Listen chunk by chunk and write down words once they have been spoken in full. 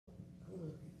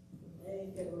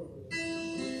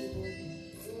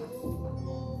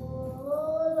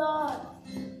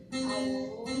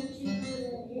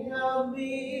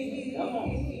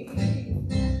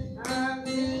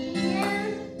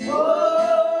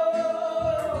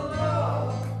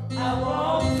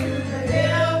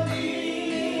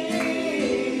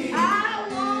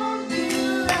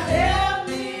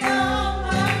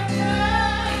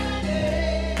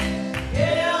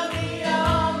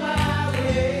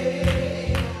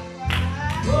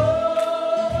Oh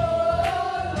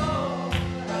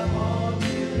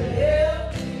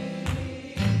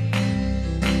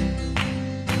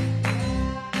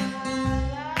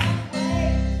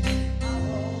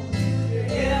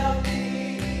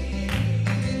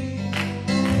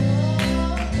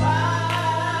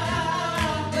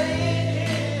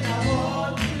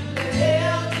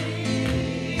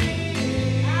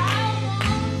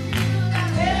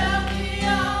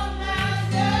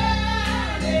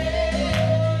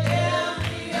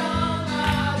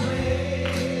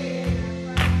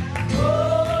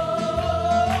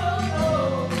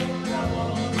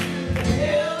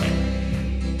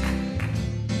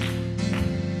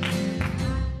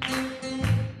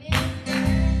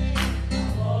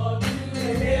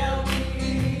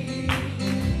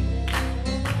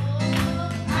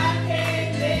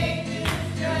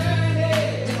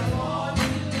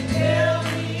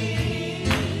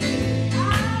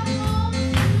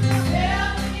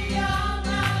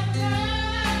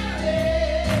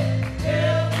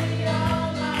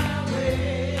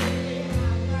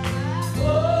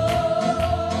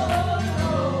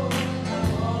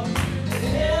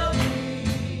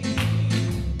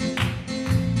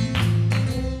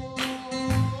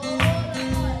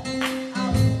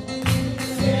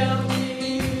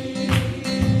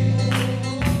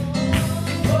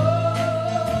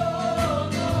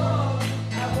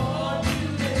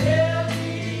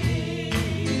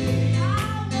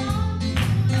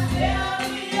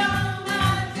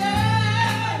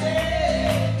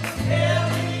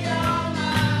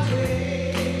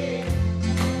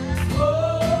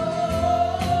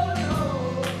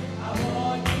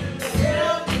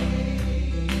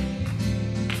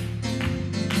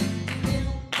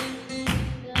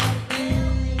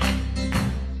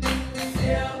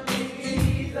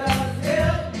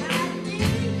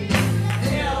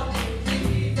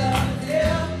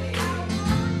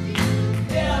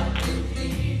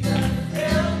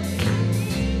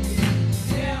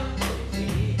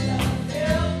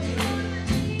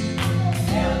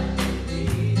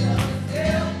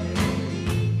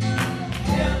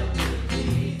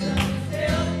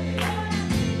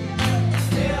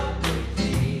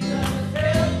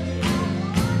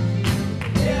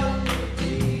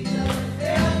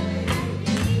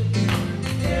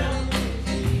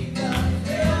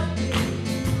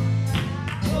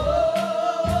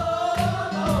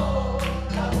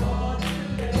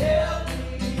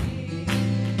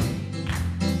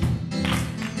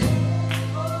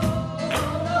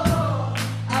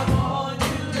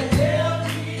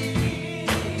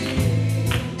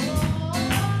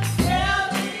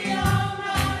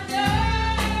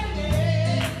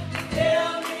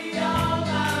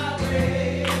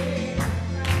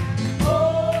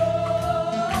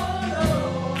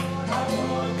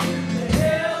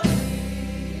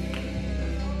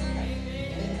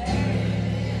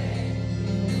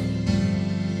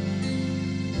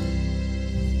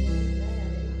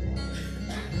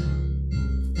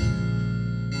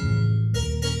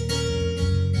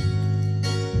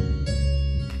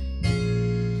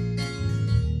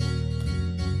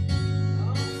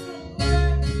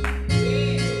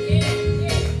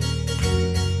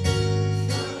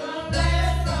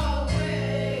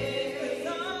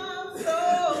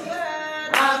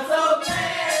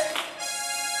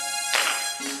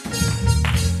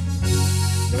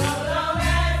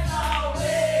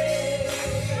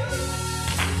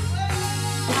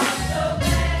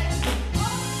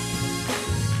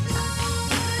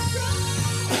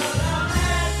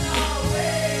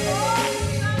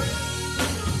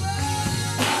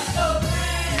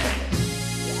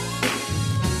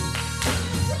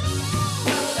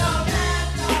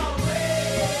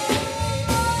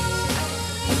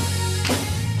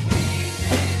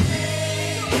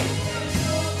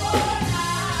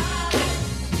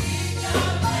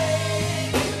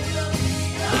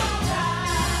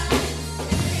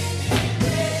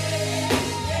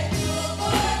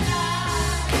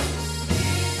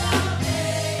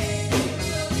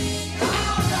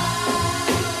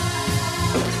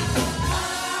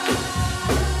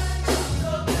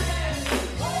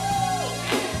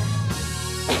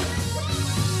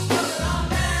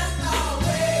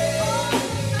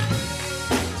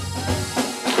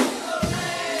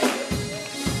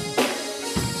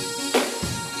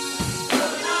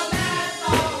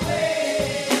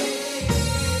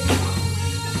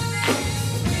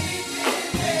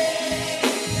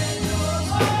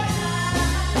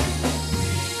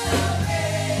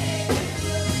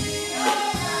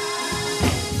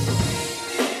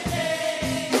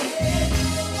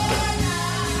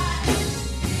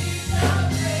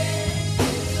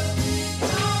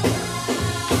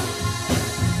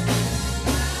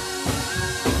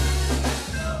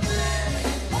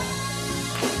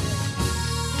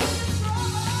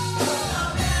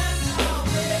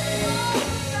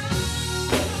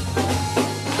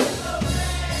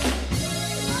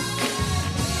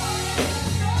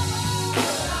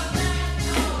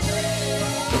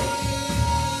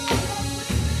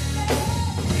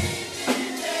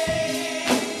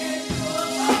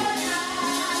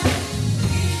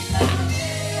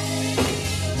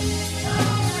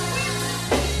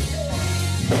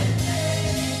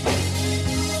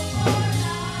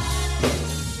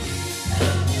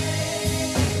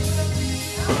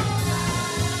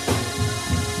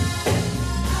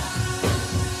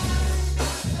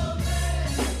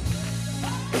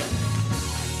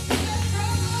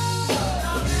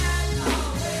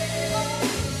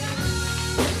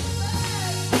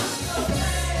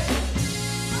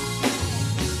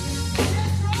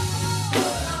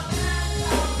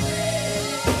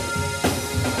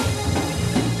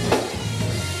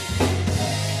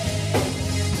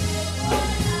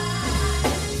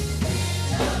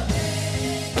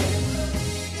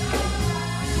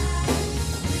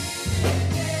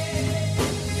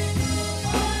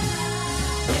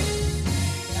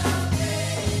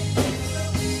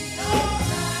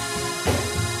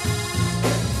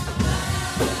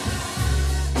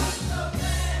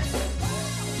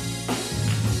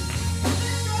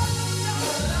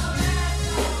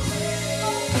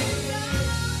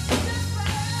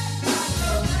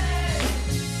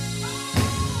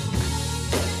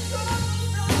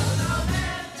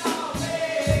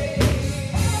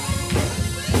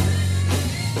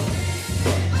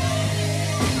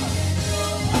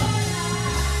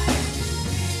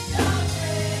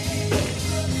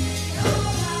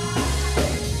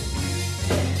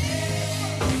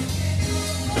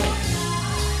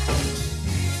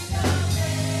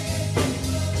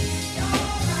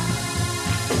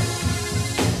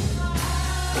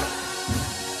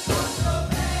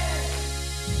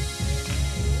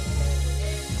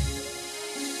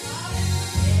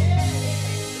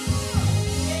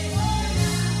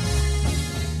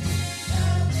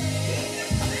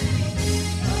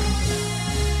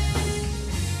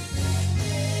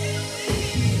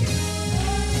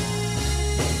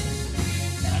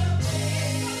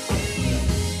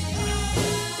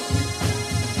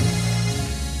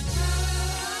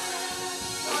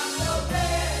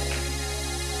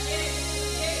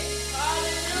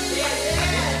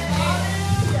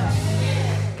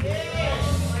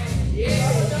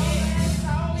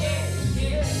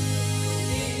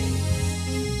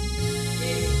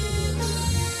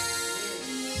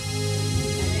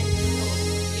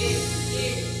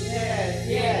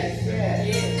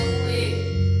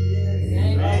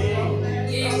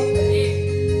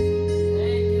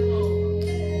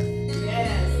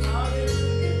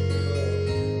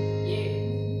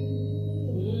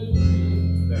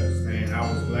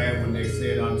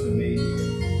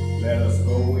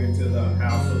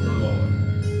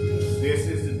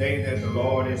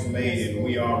has made, and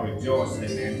we are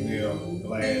rejoicing and we are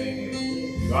glad in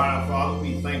it. God our Father,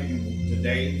 we thank you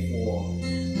today for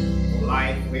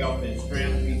life, health, and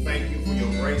strength. We thank you for your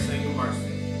grace and your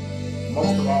mercy.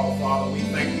 Most of all, Father, we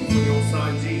thank you for your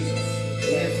Son, Jesus.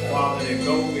 Yes, Father, that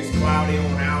though it's cloudy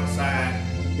on the outside,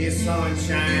 his sun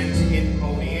shines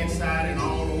on the inside and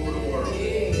all over the world.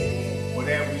 For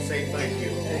that we say thank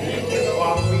you.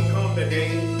 Father, we come today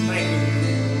thanking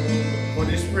you for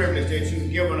this privilege that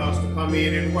you've given us to come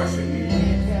in and worship you.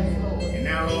 And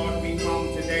now, Lord, we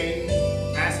come today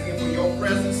asking for your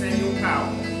presence and your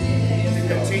power to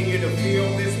continue to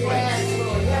fill this place.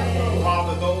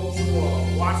 Father, those who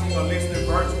are watching or listening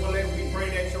virtually, we pray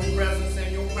that your presence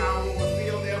and your power will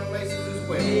fill their places as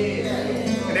well.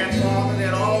 And that, Father,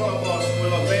 that all of us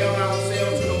will avail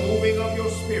ourselves to the moving of your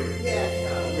spirit.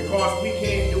 Because we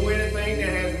can't do anything that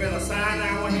has been assigned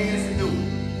our hands to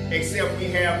do, except we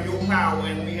have your power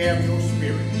and we have your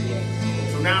spirit.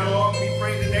 So now, Lord, we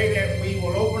pray today that we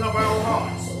will open up our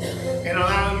hearts and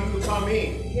allow you to come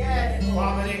in.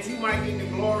 Father, that you might get the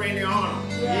glory and the honor.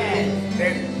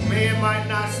 That man might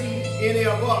not see any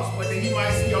of us, but that he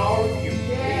might see all of you.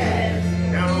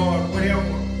 Now, Lord, whatever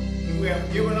you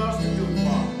have given us to do,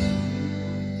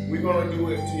 Father, we're going to do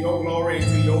it to your glory and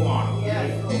to your honor.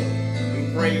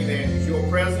 We pray that your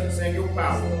presence and your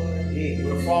power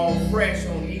will fall fresh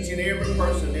on each and every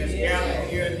person that's gathered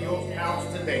here in your house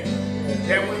today.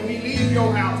 That when we leave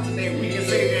your house today, we can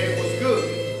say that it was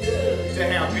good to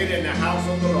have been in the house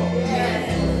of the Lord.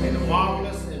 In the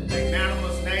marvelous and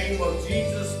magnanimous name of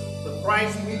Jesus the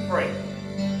Christ we pray.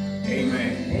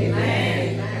 Amen.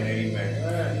 Amen. Amen.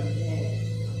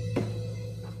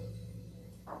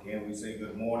 Again, we say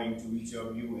good morning to each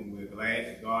of you, and we're glad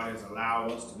that God has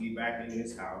allowed us to be back in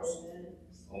his house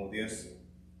on this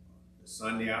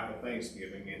Sunday after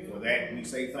Thanksgiving, and for that we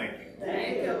say thank you.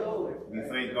 Thank you, Lord. We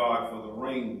thank God for the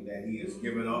rain that he has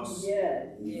given us.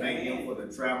 We thank him for the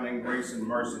traveling grace and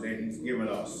mercy that he's given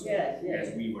us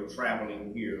as we were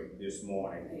traveling here this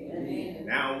morning. And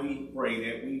now we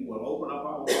pray that we will open up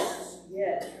our hearts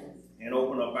and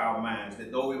open up our minds,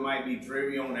 that though it might be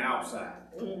dreary on the outside,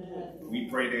 we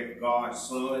pray that God's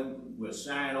sun will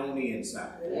shine on the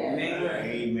inside. Amen.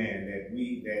 That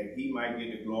he might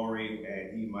get the glory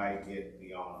and he might get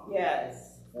the honor.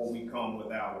 Before we come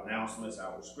with our announcements,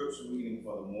 our scripture reading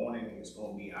for the morning is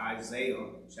going to be Isaiah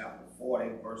chapter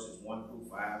 40, verses 1 through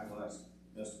 5. Unless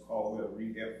Mr. Cole will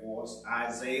read that for us.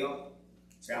 Isaiah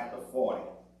chapter 40,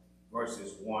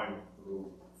 verses 1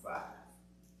 through 5.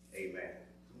 Amen.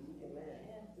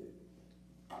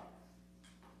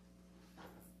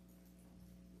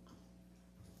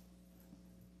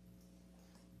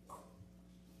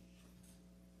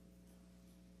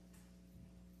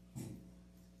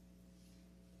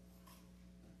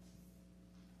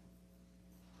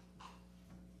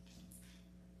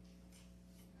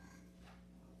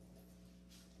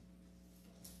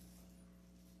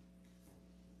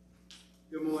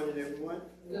 Good morning, everyone.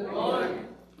 Good morning.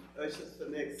 Ushers for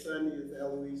next Sunday is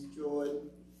Eloise Jordan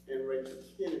and Rachel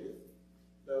Kennedy.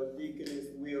 The deacon is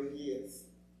Will Gies.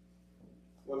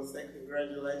 I want to say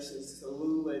congratulations to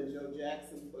Lou and Joe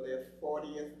Jackson for their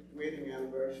 40th wedding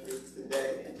anniversary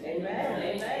today.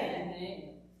 Amen. Amen.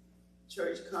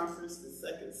 Church conference the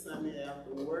second Sunday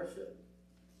after worship.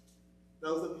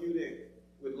 Those of you that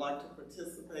would like to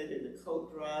participate in the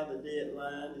coat drive, the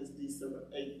deadline is December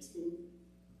 18th.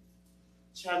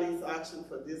 Chinese auction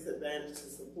for disadvantaged to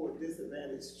support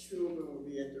disadvantaged children will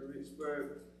be at the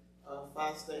Richburg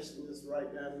fire station just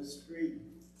right down the street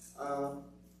on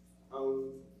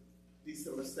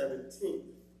December 17th.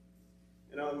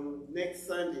 And on next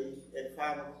Sunday at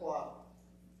 5 o'clock,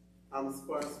 I'm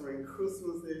sponsoring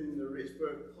Christmas in the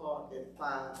Richburg Park at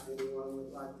 5. Anyone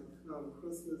would like to come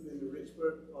Christmas in the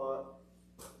Richburg Park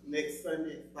next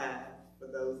Sunday at 5 for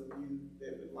those of you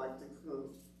that would like to come.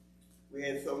 We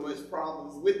had so much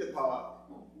problems with the park,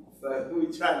 so we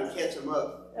tried to catch them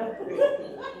up.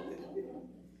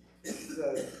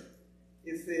 So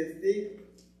it says,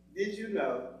 did you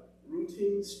know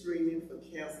routine screening for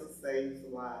cancer saves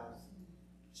lives?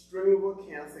 Screenable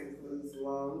cancer includes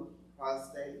lung,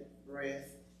 prostate,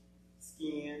 breast,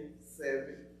 skin,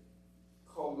 cervix,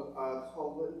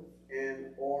 colon,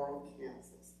 and oral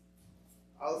cancers.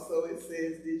 Also it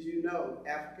says, did you know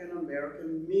African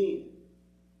American men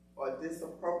are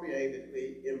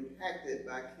disappropriately impacted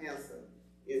by cancer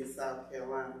in South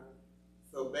Carolina?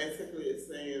 So basically it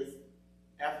says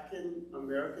African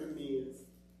American men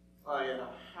are at a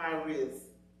high risk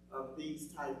of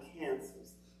these type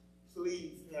cancers.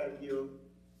 Please have your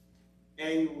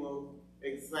annual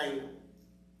exam.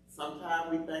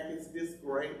 Sometimes we think it's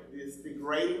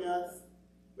degrading us,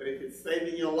 But if it's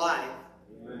saving your life,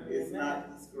 it's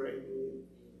not disgracing you.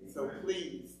 So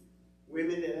please,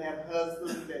 women that have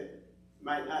husbands that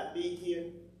might not be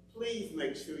here, please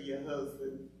make sure your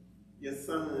husband, your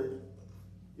son,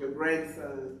 your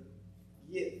grandson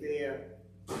get their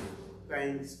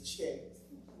things checked.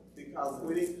 Because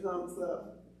when it comes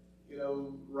up, you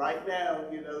know, right now,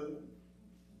 you know,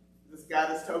 this guy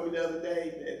just told me the other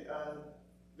day that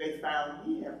they found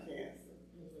he have cancer.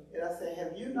 And I said,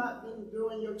 have you not been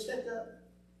doing your checkup?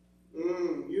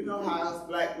 You know how us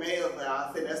black males are.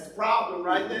 I said, that's the problem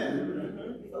right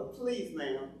there. So please,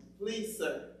 ma'am, please,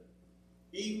 sir,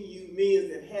 even you men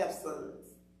that have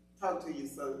sons, talk to your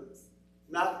sons.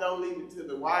 Don't leave it to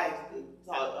the wives to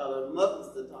talk, the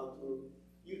mothers to talk to them.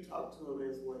 You talk to them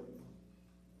as well.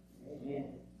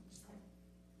 Amen.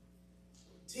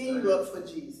 Team up for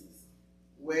Jesus.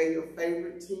 Wear your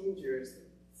favorite team jersey.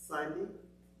 Sunday,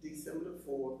 December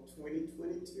 4th,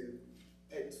 2022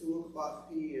 at 2:00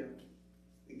 p.m.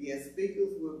 The guest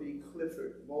speakers will be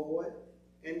Clifford Boyd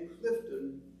and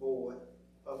Clifton Boyd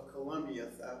of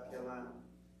Columbia, South Carolina.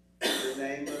 The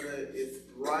name of it is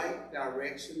Right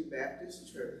Direction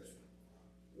Baptist Church,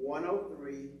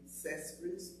 103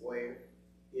 Sesame Square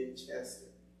in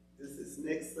Chester. This is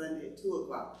next Sunday at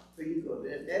 2:00. So you go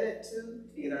there at 2,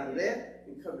 get out of there,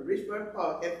 and come to Richburg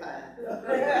Park at 5.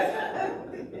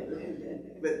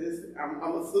 But this, I'm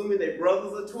assuming they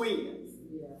brothers or twins.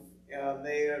 Yeah.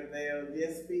 They are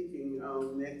just speaking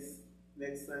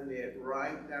next Sunday at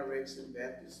Right Direction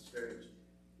Baptist Church,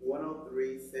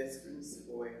 103 Sesame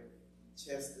Square,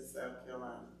 Chester, South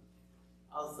Carolina.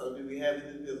 Also, do we have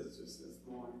any visitors this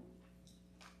morning?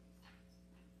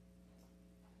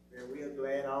 And we are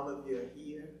glad all of you are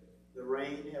here. The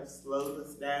rain has slowed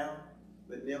us down,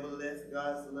 but nevertheless,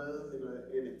 God's love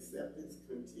and acceptance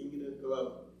continue to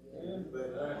glow.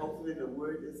 But hopefully the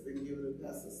word that's been given to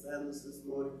Pastor Sanders this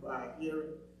morning for our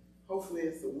hearing, hopefully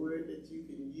it's a word that you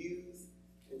can use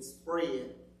and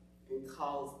spread and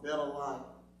cause better life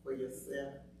for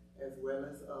yourself as well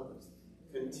as others.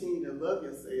 Continue to love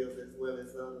yourselves as well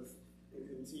as others, and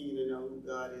continue to know who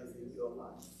God is in your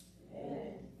life.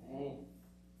 Amen.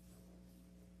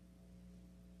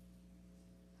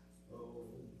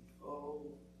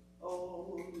 Oh,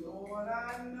 Lord,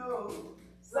 I know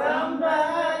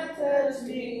Somebody touch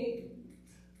me.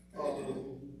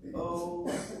 Oh,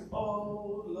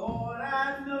 Lord,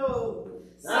 I know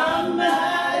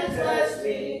Somebody touch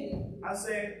me. I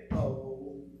said,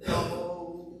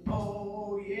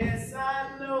 yes,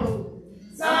 I know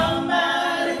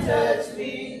Somebody touch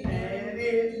me. and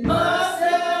it Must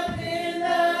have been the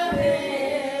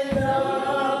hand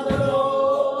of the Lord.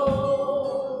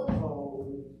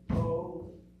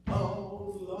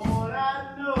 Lord,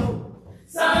 I know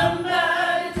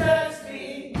Somebody touch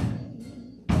me.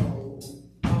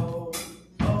 Lord,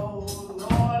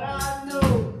 I know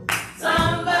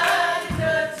Somebody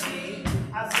touch me.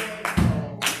 I said,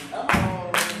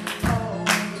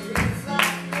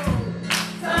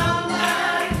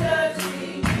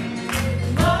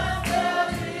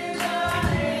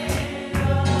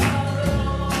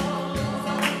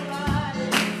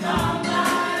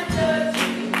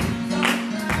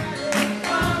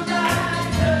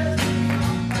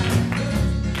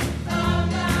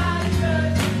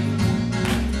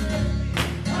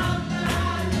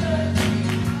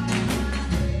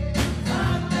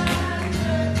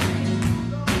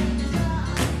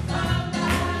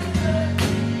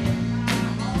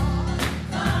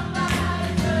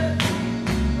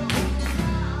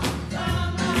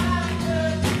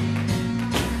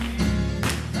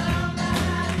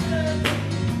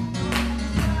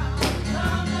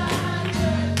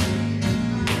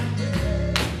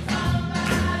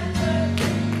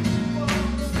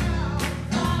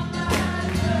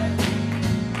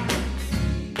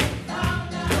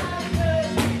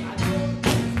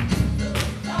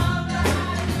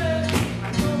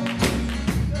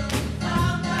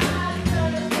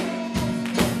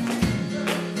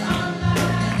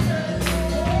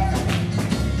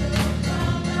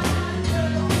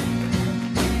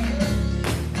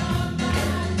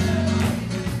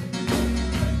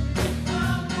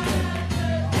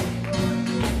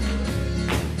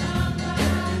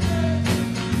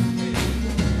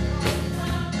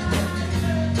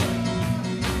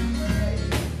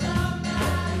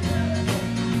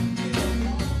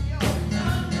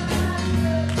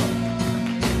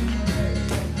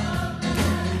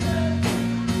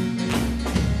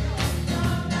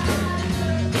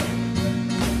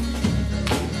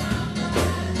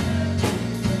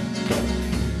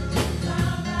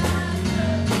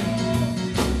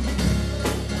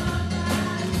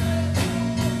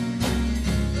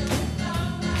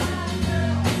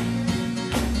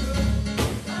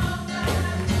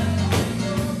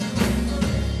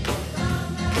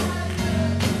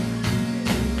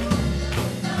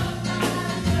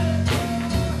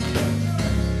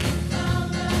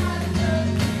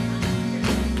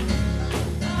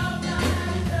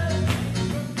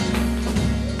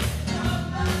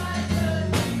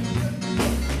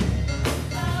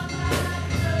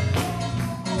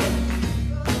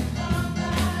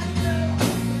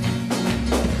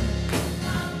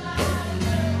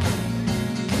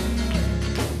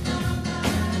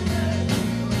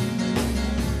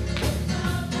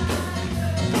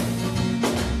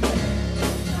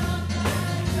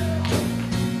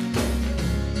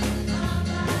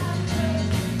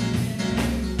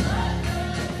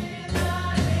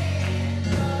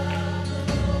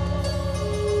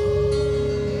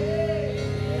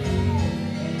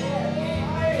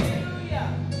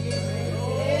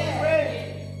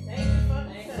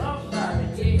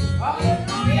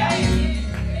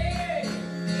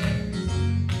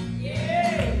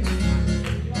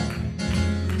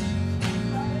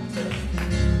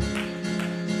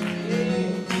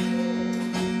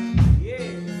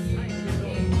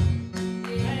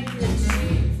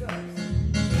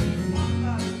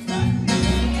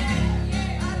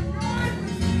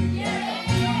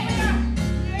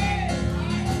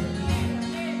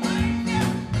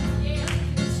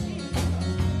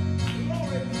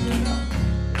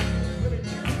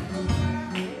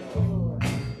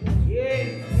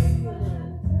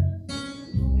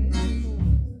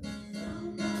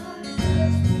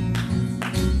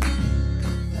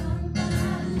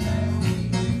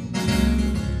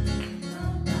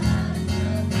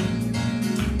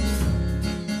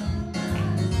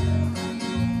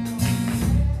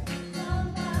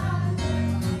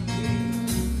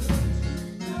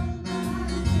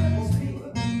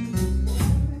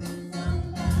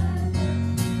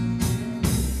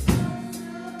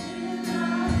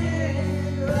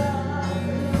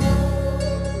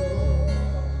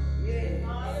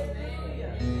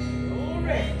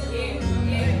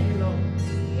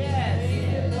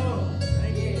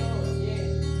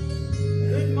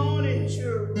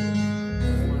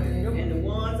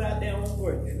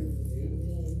 virtue.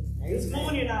 This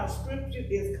morning our scripture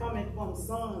is coming from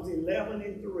Psalms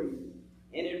 11:3.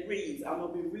 And it reads, I'm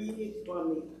going to be reading it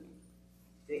from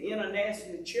the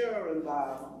International Children's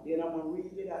Bible. Then I'm going to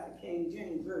read it out the King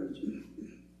James Version.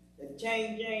 The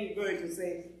King James Version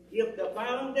says, if the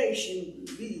foundation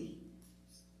be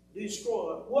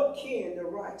destroyed, what can the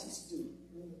righteous do?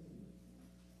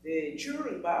 The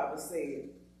Children's Bible says,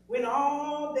 when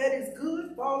all that is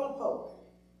good fall apart,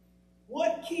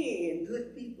 what can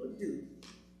good people do?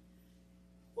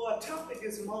 For our topic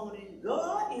this morning,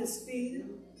 God is still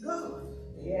God.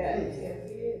 Yes, yes,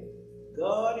 he is.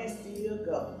 God is still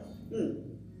God.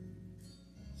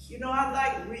 You know, I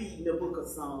like reading the book of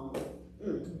Psalms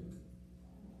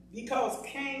because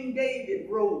King David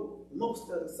wrote most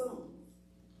of the Psalms.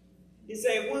 He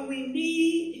said, when we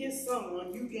need his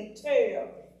son, you can tell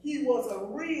he was a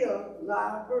real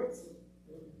live person.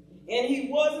 And he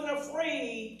wasn't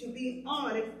afraid to be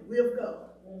honest with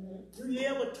God. Do you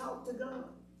ever talk to God?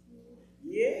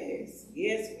 Yes,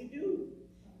 yes we do.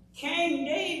 King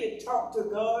David talked to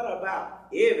God about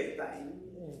everything.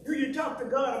 Do you talk to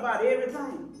God about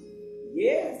everything?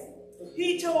 Yes.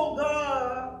 He told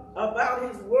God about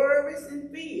his worries and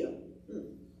fear.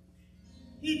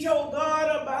 He told God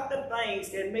about the things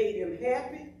that made him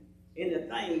happy and the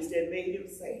things that made him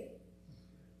sad.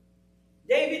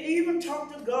 David even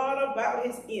talked to God about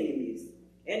his enemies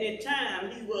and the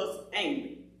time he was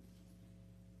angry.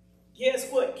 Guess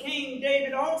what? King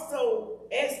David also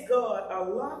asked God a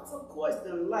lot of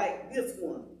questions like this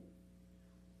one.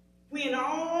 When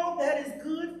all that is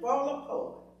good fall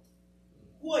apart,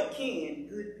 what can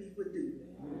good people do?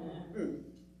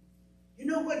 You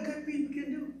know what good people can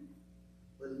do?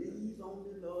 Believe on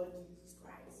the Lord Jesus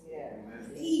Christ. Yeah.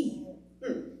 Believe.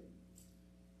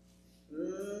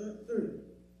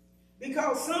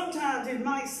 Because sometimes it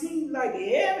might seem like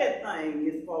everything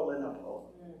is falling apart.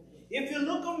 If you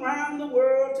look around the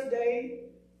world today,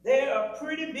 there are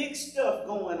pretty big stuff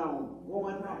going on.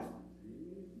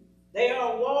 There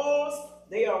are wars,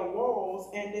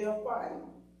 and they are fighting.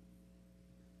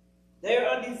 There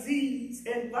are disease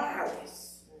and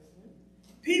virus.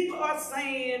 People are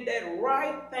saying that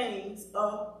right things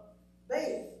are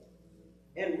bad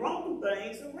and wrong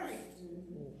things are right.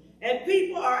 And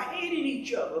people are hating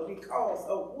each other because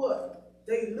of what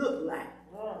they look like,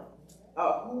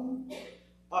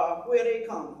 where they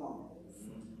come from.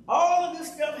 All of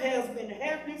this stuff has been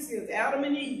happening since Adam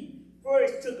and Eve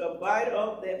first took a bite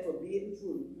of that forbidden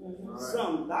fruit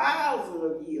some thousands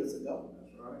of years ago.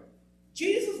 Right.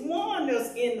 Jesus warned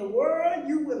us, in the world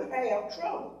you will have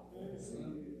trouble.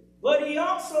 But he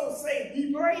also said,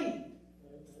 be brave.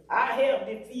 I have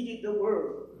defeated the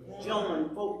world. John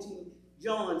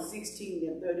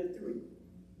 16:33.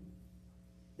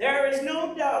 There is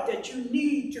no doubt that you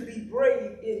need to be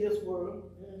brave in this world.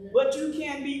 But you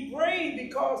can be brave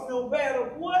because no matter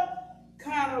what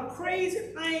kind of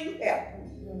crazy thing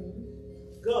happens,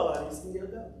 God is still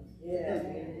God. Yeah.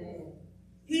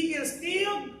 He is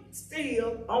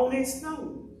still on his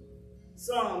throne.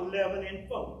 Psalm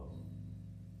 11:4.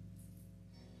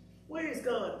 Where is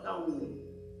God throne?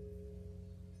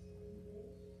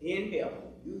 In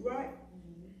heaven. You right?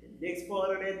 The next part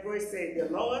of that verse says the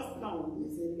Lord's throne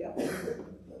is in heaven.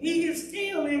 He is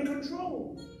still in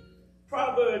control.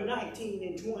 Proverbs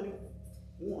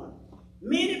 19:21.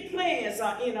 Many plans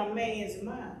are in a man's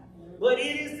mind, but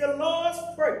it is the Lord's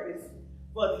purpose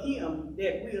for him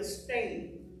that will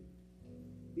stand,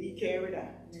 be carried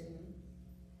out.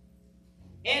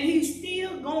 And he's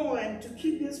still going to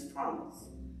keep his promise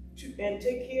and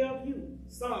take care of you.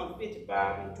 Psalm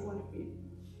 55:25.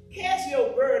 Cast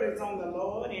your burdens on the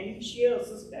Lord, and he shall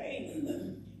sustain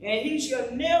you. And he shall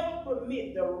never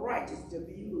permit the righteous to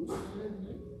be moved.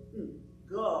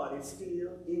 God is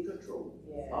still in control.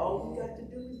 Yeah. All we got to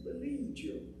do is believe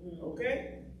you.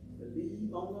 Okay?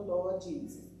 Believe on the Lord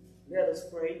Jesus. Let us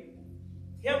pray.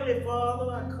 Heavenly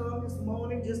Father, I come this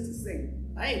morning just to say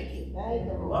thank you. Thank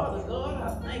you, Lord. Father God, I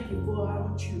thank you for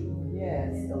our children.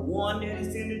 Yes. The one that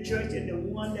is in the church and the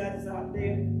one that is out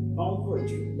there on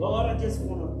virtue. Lord, I just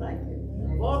want to thank you.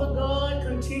 Father God,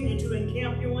 continue to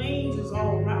encamp your angels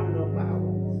all around the Bible.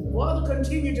 Father,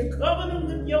 continue to cover them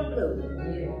with your blood.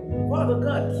 Father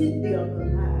God, keep them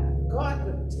alive. God,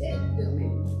 protect them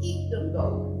and keep them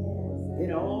going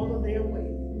in all of their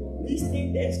ways. We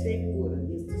stick that stake foot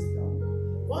against the stone.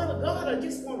 Father God, I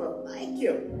just want to thank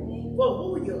you for who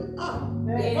you are.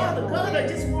 Father God, I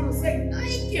just want to say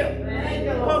thank you.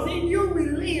 Because in you we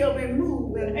live and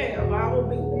move and have our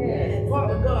being.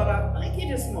 Father God, I thank you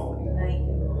this morning.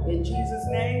 In Jesus'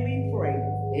 name we pray.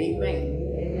 Amen.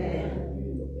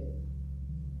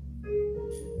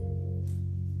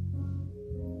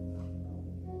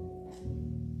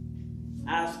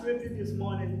 Our scripture this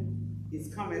morning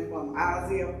is coming from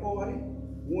Isaiah 40,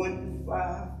 1 through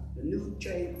 5, the New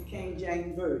King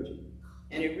James Version.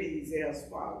 And it reads as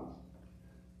follows.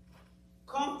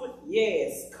 Comfort,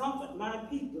 yes, comfort my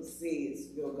people, says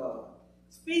your God.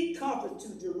 Speak comfort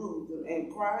to Jerusalem and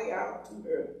cry out to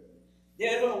her,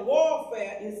 that her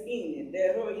warfare is ended,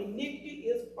 that her iniquity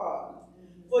is pardoned.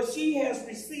 For she has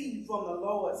received from the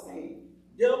Lord's hand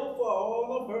double for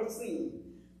all of her sin.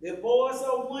 The voice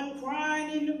of one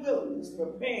crying in the wilderness,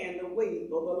 preparing the way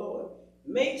for the Lord.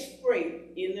 Make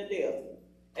straight in the desert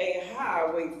a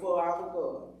highway for our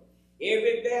God.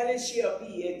 Every valley shall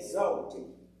be exalted,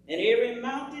 and every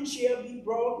mountain shall be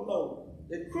brought low.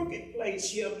 The crooked place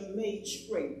shall be made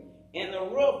straight, and the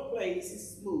rough place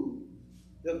is smooth.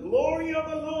 The glory of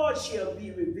the Lord shall be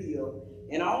revealed,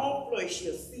 and all flesh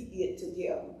shall see it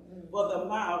together. For the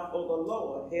mouth of the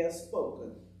Lord has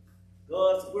spoken.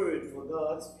 God's word for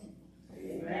God's people.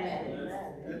 Amen.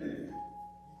 Amen.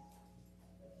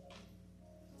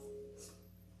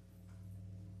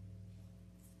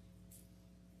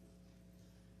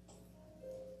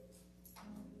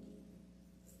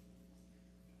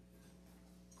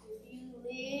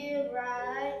 Live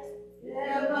right.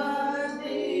 Heaven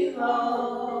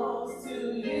belongs to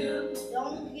you.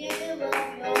 Don't give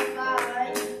up your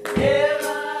fight.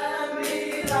 Heaven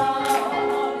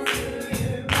belongs to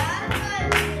you. Fight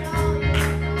with all your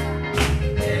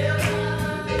might.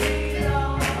 Heaven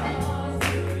belongs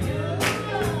to you.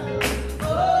 Oh,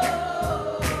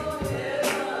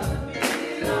 heaven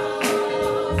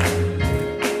belongs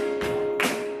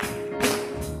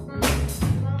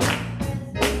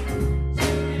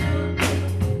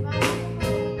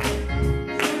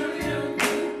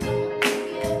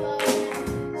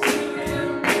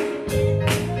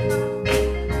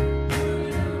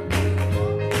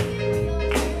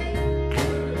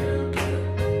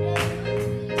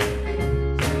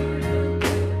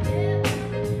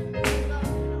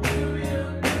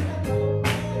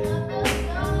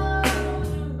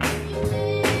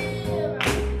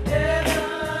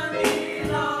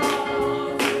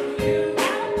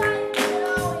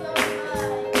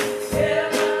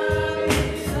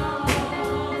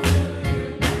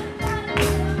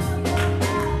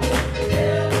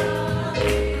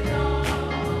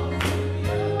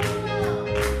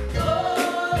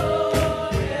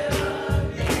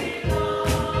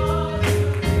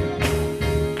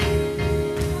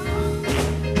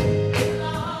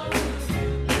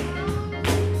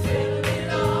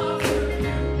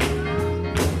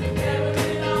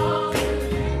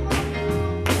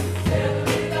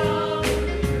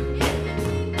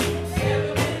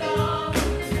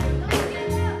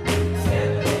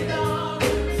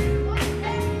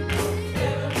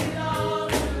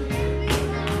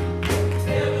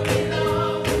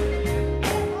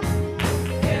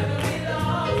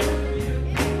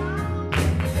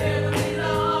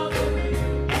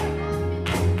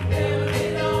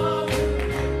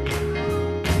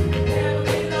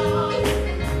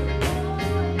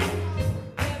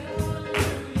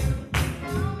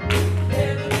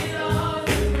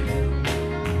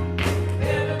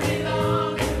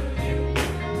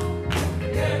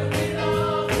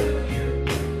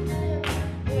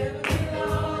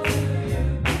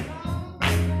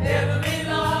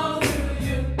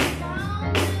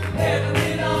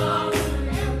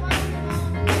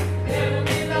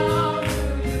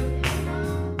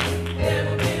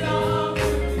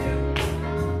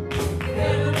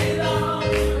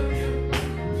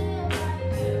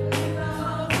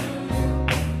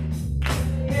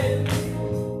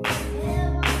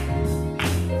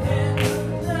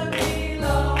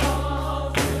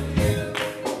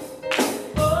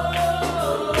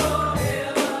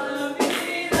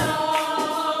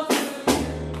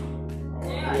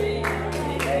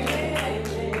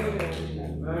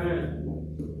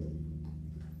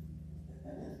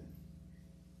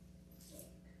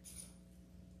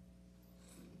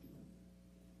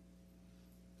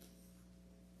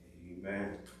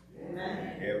Amen.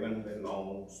 Amen. Heaven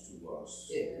belongs to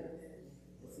us.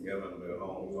 Heaven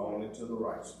belongs only to the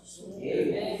righteous.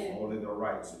 Amen. Only the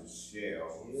righteous shall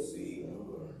see.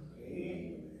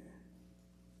 Amen.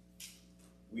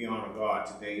 We honor God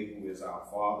today, who is our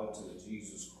Father, to the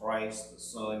Jesus Christ, the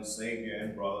Son, Savior,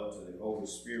 and brother, to the Holy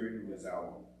Spirit, who is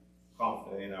our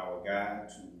comforter and our guide,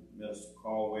 to Minister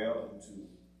Caldwell, and to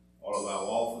all of our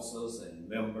officers and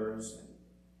members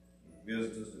and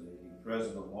visitors that may be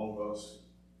present among us.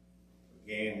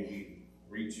 Again, we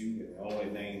greet you in the only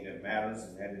name that matters,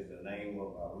 and that is the name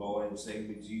of our Lord and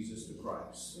Savior, Jesus the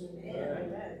Christ.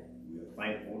 Amen. We are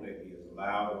thankful that He has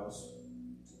allowed us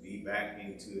to be back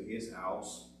into His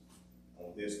house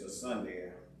on this the Sunday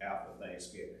after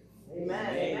Thanksgiving.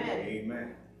 Amen. Amen.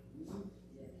 Amen.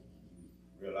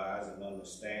 Realize and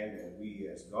understand that we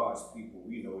as God's people,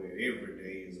 we know that every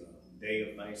day is a day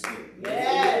of Thanksgiving.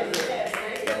 Yes, yes.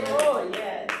 Thank you, Lord.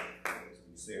 Yes. As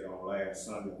we said on last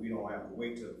Sunday, we don't have to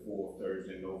wait till the 4th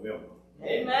Thursday in November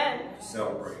Amen. to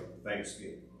celebrate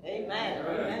Thanksgiving. Amen.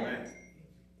 Amen.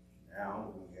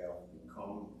 Now we have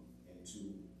come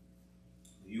into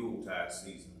the Yuletide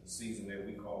season, the season that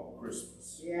we call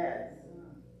Christmas. Yes. And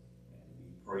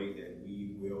we pray that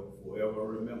we will forever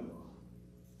remember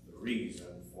the reason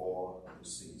for the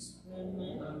season.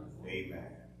 Amen. Amen.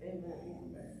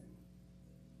 Amen.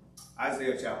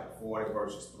 Isaiah chapter 40,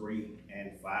 verses 3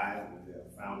 and 5. We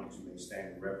have found that you may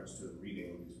stand in reference to the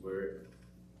reading of his word.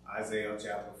 Isaiah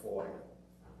chapter 40,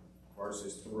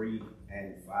 verses 3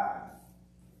 and 5.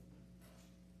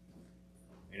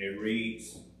 And it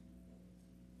reads,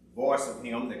 "The voice of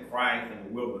him that crieth in the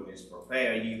wilderness,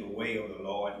 prepare ye the way of the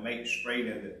Lord, make straight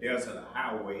in the desert a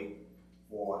highway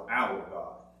for our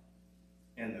God.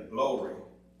 And the glory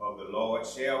of the Lord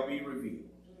shall be revealed,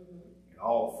 and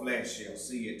all flesh shall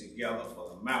see it together, for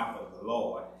the mouth of the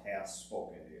Lord hath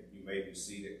spoken it." You may be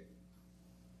seated.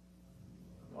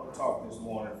 I want to talk this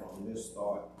morning from this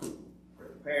thought: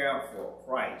 prepare for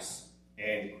Christ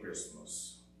and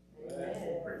Christmas.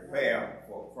 Amen. Prepare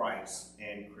for Christ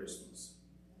and Christmas.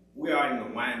 We are in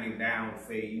the winding down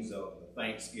phase of the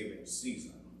Thanksgiving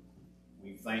season.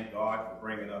 We thank God for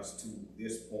bringing us to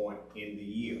this point in the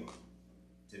year.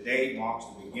 Today marks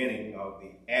the beginning of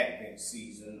the Advent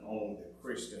season on the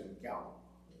Christian calendar.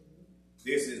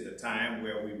 This is the time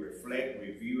where we reflect,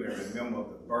 review, and remember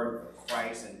the birth of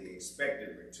Christ and the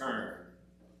expected return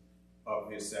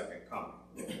of his second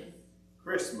coming.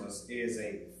 Christmas is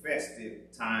a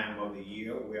festive time of the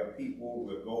year where people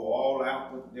will go all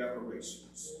out with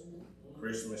decorations,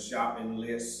 Christmas shopping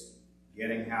lists,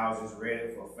 getting houses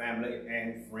ready for family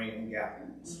and friend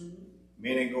gatherings.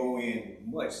 Many go in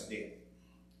much debt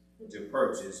to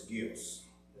purchase gifts.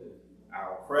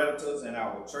 Our creditors and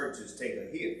our churches take a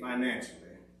hit financially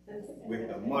with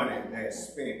the money that's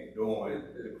spent during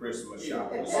the Christmas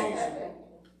shopping season.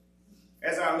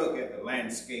 As I look at the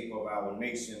landscape of our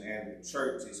nation and the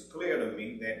church, it's clear to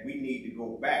me that we need to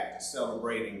go back to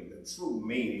celebrating the true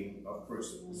meaning of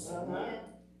Christmas.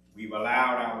 We've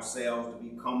allowed ourselves to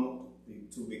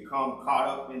become caught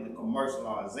up in the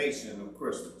commercialization of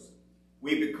Christmas.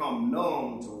 We become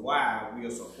numb to why we are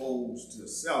supposed to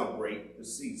celebrate the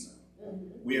season.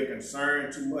 We are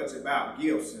concerned too much about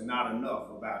gifts and not enough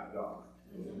about God.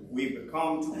 We've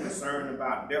become too concerned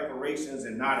about decorations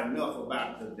and not enough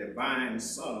about the divine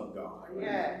Son of God.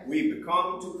 Yes. We've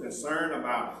become too concerned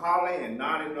about holly and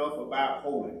not enough about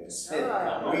holiness.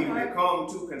 We've become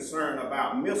too concerned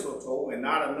about mistletoe and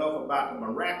not enough about the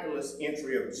miraculous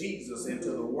entry of Jesus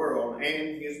into the world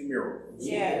and his miracles.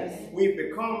 Yes. We've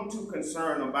become too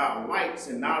concerned about lights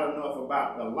and not enough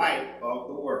about the light of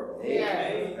the world.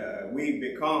 Yes. We've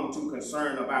become too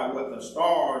concerned about what the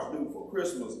stars do for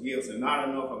Christmas gifts and not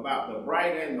enough about the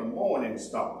bright and the morning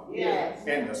star. Yes.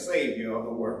 And the Savior of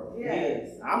the world.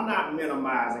 Yes. I'm not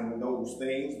minimizing those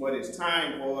things, but it's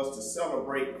time for us to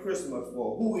celebrate Christmas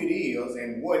for who it is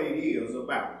and what it is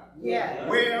about. Yes.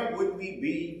 Where would we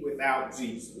be without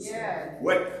Jesus? Yes.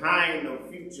 What kind of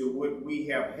future would we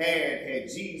have had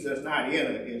Jesus not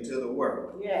entered into the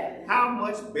world? Yes. How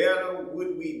much better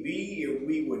would we be if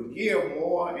we would give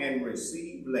more and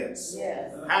receive less?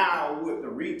 Yes. How would the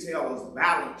retailer's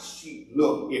balance sheet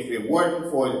look if it weren't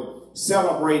for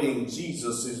celebrating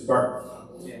Jesus' birth?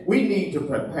 We need to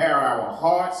prepare our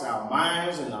hearts, our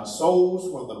minds, and our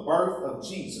souls for the birth of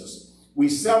Jesus. We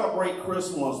celebrate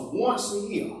Christmas once a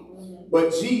year,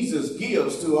 but Jesus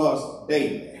gives to us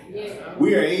daily.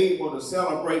 We are able to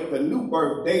celebrate the new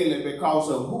birth daily because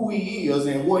of who he is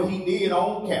and what he did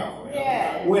on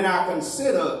Calvary. When I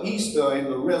consider Easter and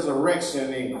the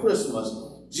resurrection and Christmas,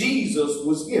 Jesus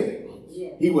was giving.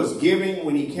 He was giving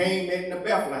when he came into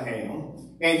Bethlehem,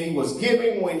 and he was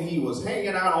giving when he was hanging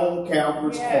out on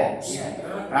Calvary's cross.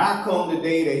 I come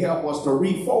today to help us to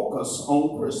refocus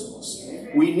on Christmas.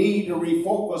 We need to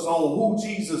refocus on who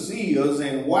Jesus is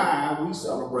and why we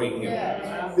celebrate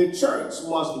him. The church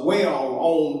must dwell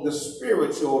on the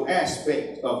spiritual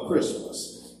aspect of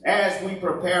Christmas. As we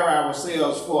prepare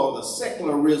ourselves for the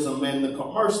secularism and the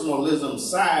commercialism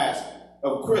sides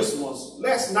of Christmas,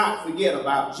 let's not forget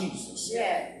about Jesus.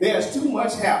 There's too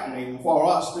much happening for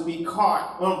us to be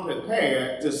caught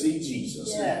unprepared to see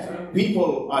Jesus.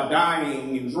 People are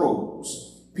dying in droves.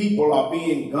 People are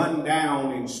being gunned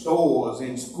down in stores,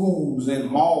 in schools, in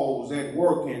malls, at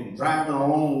work, and driving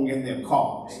along in their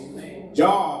cars.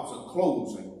 Jobs are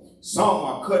closing. Some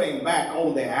are cutting back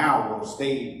on their hours.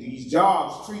 These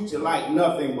jobs treat you like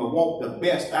nothing but want the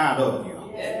best out of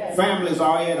you. Yeah. Families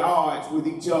are at odds with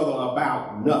each other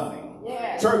about nothing.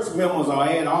 Yeah. Church members are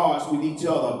at odds with each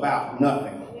other about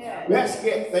nothing. Yeah. Let's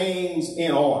get things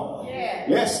in order. Yeah.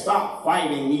 Let's stop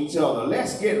fighting each other.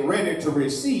 Let's get ready to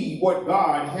receive what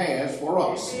God has for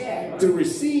us. Yeah. To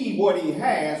receive what he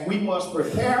has, we must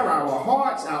prepare our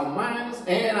hearts, our minds,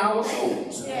 and our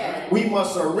souls. Yeah. We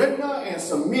must surrender and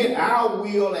submit our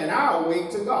will and our way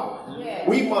to God. Yeah.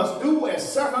 We must do as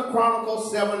 2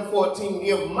 Chronicles 7:14,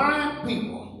 if my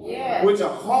people, Yeah. which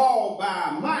are called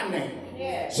by my name,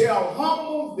 Yeah. shall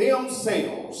humble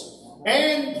themselves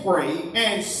and pray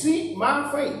and seek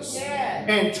my face Yeah.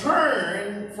 and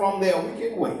turn from their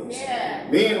wicked ways. Yeah.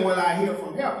 Then will I hear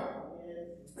from heaven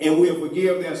and will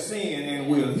forgive their sin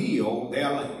and will heal their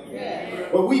land. Yeah.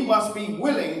 But we must be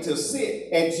willing to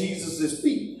sit at Jesus'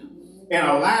 feet and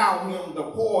allow him to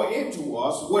pour into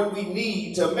us what we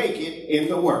need to make it in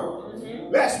the world.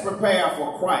 Let's prepare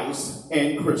for Christ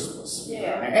and Christmas.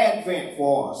 Yeah. Advent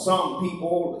for some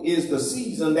people is the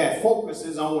season that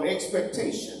focuses on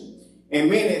expectation. And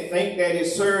many think that it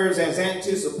serves as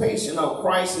anticipation of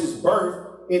Christ's birth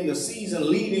in the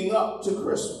season leading up to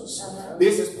Christmas.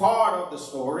 This is part of the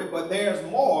story, but there's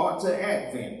more to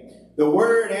Advent. The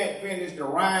word Advent is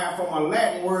derived from a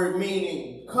Latin word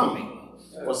meaning coming.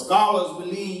 For scholars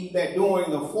believe that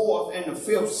during the 4th and the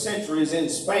 5th centuries in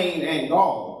Spain and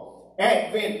Gaul,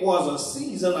 Advent was a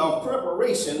season of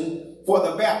preparation for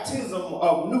the baptism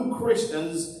of new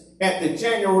Christians at the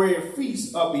January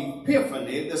feast of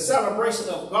Epiphany, the celebration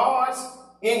of God's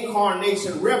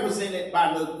incarnation represented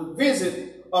by the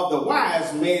visit of the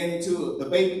wise men to the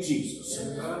baby Jesus.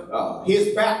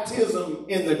 His baptism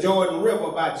in the Jordan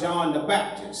River by John the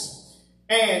Baptist,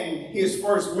 and his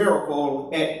first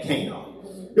miracle at Cana.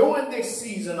 During this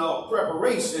season of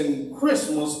preparation,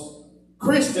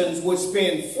 Christians would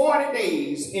spend 40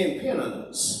 days in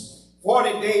penitence,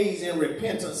 40 days in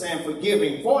repentance and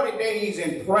forgiving, 40 days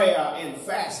in prayer and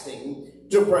fasting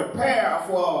to prepare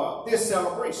for this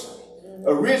celebration.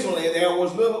 Originally, there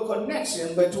was little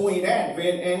connection between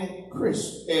Advent and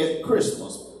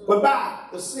Christmas. But by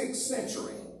the 6th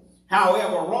century,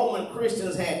 however, Roman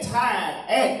Christians had tied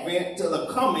Advent to the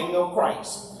coming of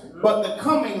Christ. But the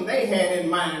coming they had in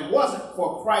mind wasn't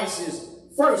for Christ's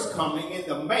first coming in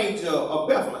the manger of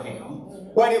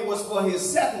Bethlehem, but it was for his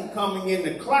second coming in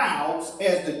the clouds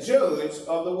as the judge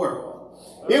of the world.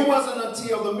 It wasn't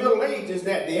until the Middle Ages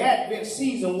that the Advent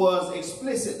season was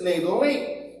explicitly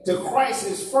linked to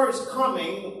Christ's first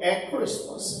coming at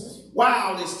Christmas.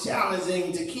 While it's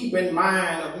challenging to keep in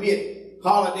mind amid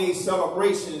holiday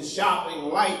celebrations, shopping,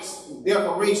 lights,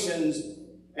 decorations,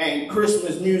 and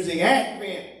Christmas music,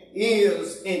 Advent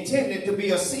is intended to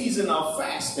be a season of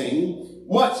fasting,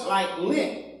 much like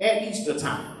Lent at Easter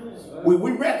time.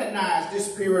 We recognize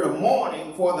this period of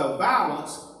mourning for the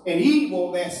violence and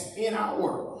evil that's in our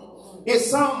world. It's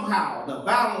somehow, the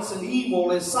violence and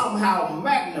evil is somehow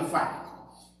magnified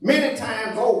many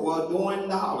times over during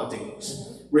the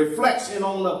holidays. Reflection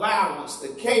on the violence, the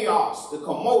chaos, the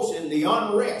commotion, the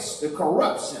unrest, the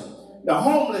corruption, the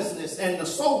homelessness, and the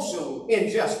social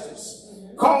injustice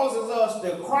causes us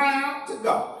to cry out to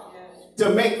God to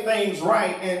make things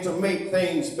right and to make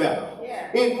things better.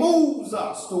 Yeah. It moves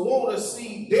us to want to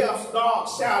see death's dark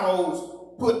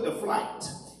shadows put to flight.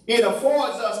 It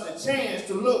affords us the chance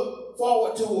to look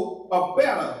forward to a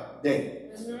better day.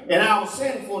 And our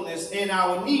sinfulness and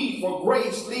our need for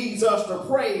grace leads us to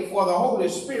pray for the Holy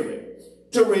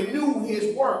Spirit to renew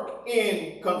his work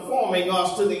in conforming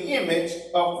us to the image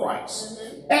of Christ.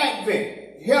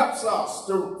 Advent helps us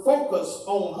to focus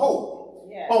on hope,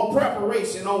 on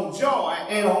preparation, on joy,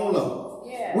 and on love.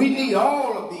 We need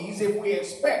all of these if we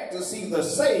expect to see the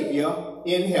Savior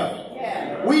in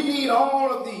heaven. We need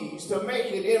all of these to make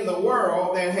it in the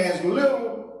world that has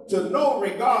little to no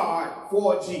regard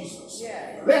for Jesus.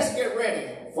 Let's get ready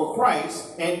for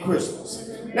Christ and Christmas.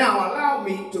 Now allow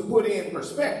me to put in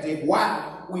perspective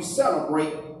why we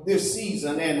celebrate this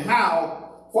season and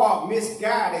how far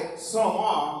misguided some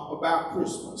are about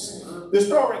Christmas. The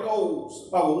story goes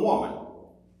of a woman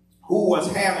who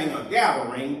was having a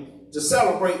gathering to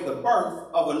celebrate the birth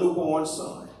of a newborn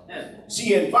son.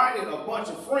 She invited a bunch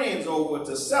of friends over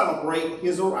to celebrate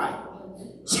his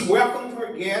arrival. She welcomed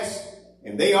her guests,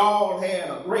 and they all had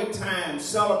a great time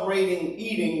celebrating,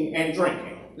 eating, and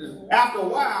drinking. After a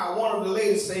while, one of the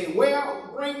ladies said,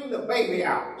 "Well, bring the baby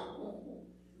out.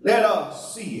 Let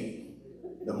us see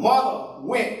it." The mother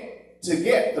went to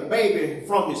get the baby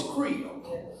from his crib.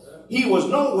 He was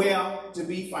nowhere to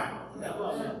be found.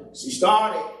 She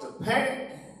started to panic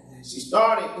She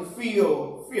started to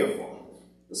feel fearful.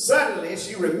 Suddenly,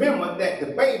 she remembered that the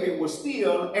baby was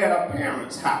still at her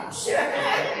parents' house,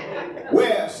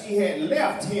 where she had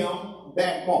left him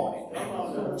that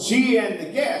morning. She and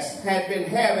the guests had been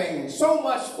having so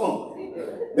much fun,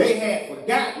 they had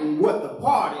forgotten what the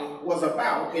party was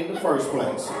about in the first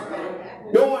place.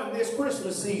 During this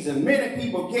Christmas season, many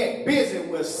people get busy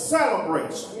with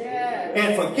celebration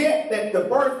and forget that the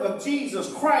birth of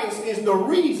Jesus Christ is the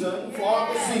reason for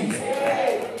the season.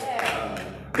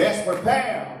 Let's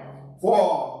prepare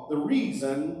for the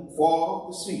reason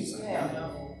for the season.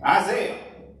 Isaiah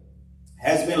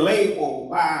has been labeled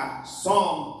by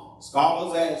some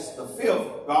scholars as the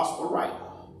fifth gospel writer.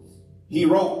 He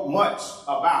wrote much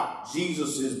about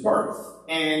Jesus' birth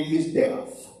and his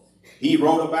death. He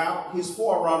wrote about his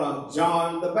forerunner,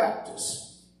 John the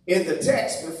Baptist. In the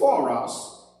text before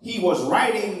us, he was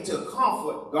writing to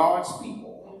comfort God's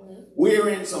people. We're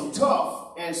in some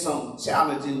tough and some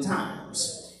challenging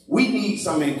times. We need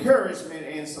some encouragement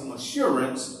and some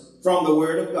assurance from the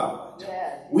Word of God.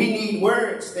 We need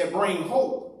words that bring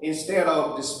hope instead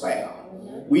of despair.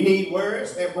 We need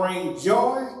words that bring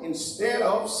joy instead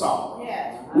of sorrow.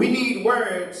 We need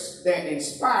words that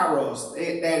inspire us,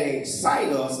 that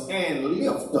excite us, and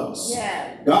lift us.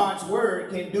 God's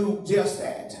Word can do just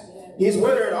that. His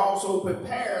Word also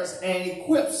prepares and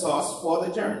equips us for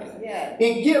the journey.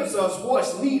 It gives us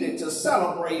what's needed to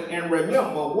celebrate and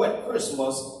remember what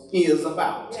Christmas is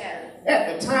about.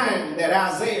 At the time that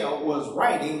Isaiah was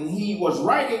writing, he was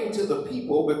writing to the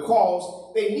people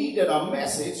because they needed a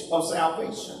message of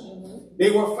salvation.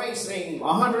 They were facing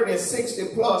 160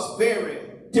 plus very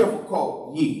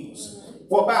difficult years.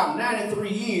 For about 93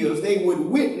 years, they would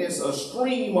witness a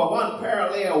stream of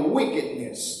unparalleled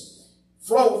wickedness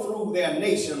flow through their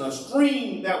nation, a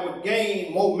stream that would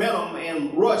gain momentum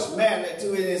and rush madly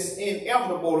to its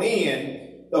inevitable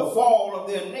end, the fall of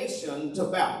their nation to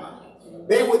Babylon.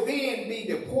 They would then be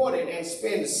deported and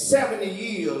spend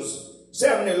 70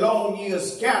 long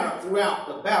years scattered throughout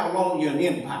the Babylonian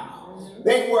Empire.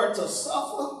 They were to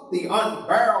suffer the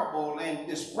unbearable and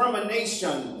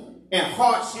discrimination and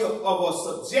hardship of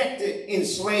a subjected,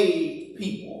 enslaved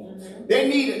people. They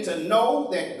needed to know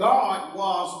that God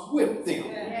was with them.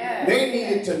 They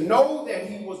needed to know that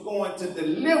he was going to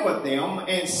deliver them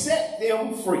and set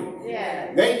them free.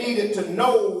 They needed to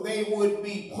know they would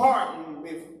be pardoned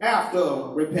after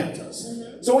repentance.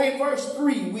 So in verse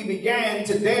 3, we began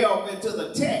to delve into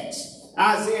the text.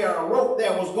 Isaiah wrote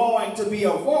there was going to be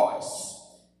a voice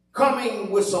coming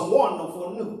with some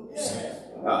wonderful news.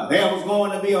 There was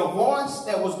going to be a voice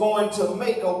that was going to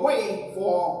make a way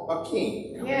for a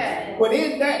king. But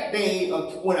in that day,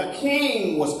 when a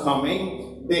king was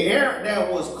coming, there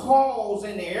was cause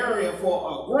in the area for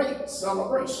a great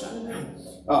celebration.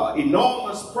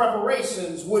 Enormous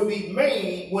preparations would be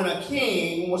made when a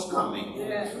king was coming.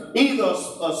 Either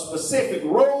a specific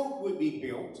road would be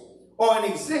built, or an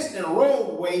existing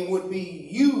roadway would be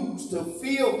used to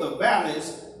fill the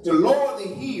valleys, to lower the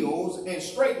hills, and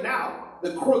straighten out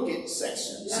the crooked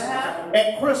sections.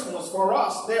 At Christmas, for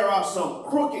us, there are some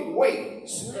crooked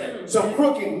ways, some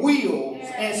crooked wheels,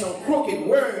 and some crooked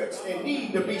words that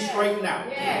need to be straightened out.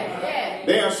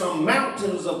 There are some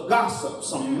mountains of gossip,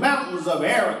 some mountains of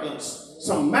arrogance,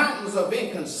 some mountains of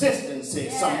inconsistency,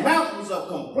 some mountains of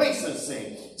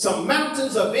complacency, some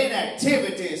mountains of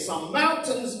inactivity, some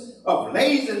mountains of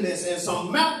laziness, and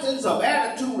some mountains of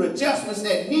attitude adjustments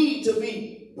that need to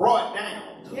be brought down.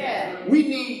 We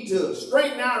need to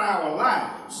straighten out our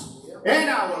lives and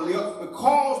our lips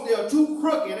because they're too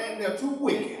crooked and they're too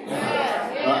wicked.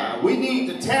 We need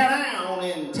to tear down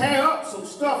and tear up some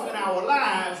stuff in our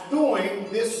lives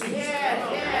during this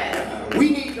season. We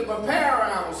need to prepare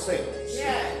ourselves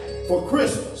for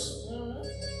Christmas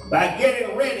by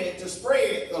getting ready to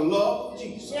spread the love of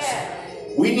Jesus.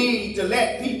 We need to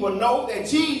let people know that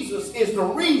Jesus is the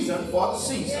reason for the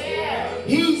season.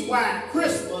 He's why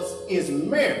Christmas is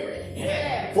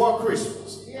merry for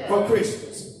Christmas. For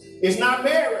Christmas. It's not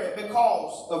merry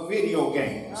because of video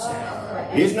games.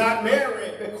 It's not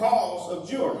merry because of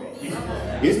jewelry.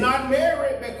 It's not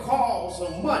merry because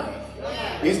of money.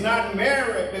 It's not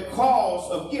merry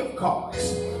because of gift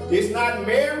cards. It's not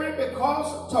merry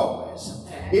because of toys.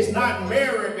 It's not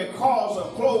merry because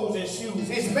of clothes and shoes.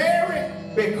 It's merry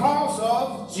because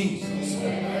of Jesus.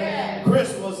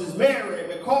 Christmas is merry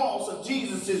because of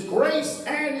Jesus' grace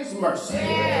and his mercy.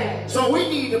 So we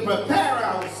need to prepare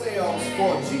ourselves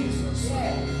for Jesus.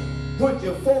 Put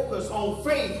your focus on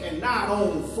faith and not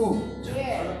on food.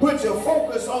 Put your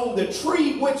focus on the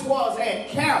tree which was at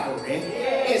Calvary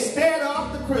instead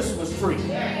of the Christmas tree.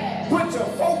 Put your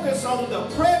focus on the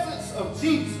presence of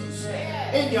Jesus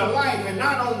in your life and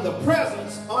not on the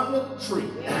presents on the tree.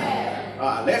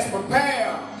 Let's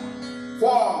prepare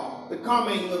for the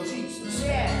coming of Jesus.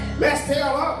 Let's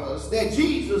tell others that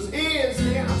Jesus is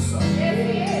the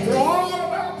answer for all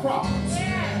of our problems.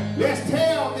 Let's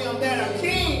tell them that a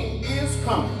king is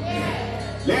coming.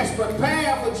 Let's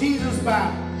prepare for Jesus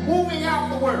by moving out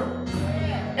the world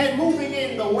and moving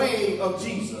in the way of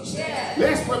Jesus.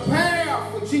 Let's prepare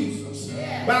for Jesus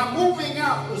by moving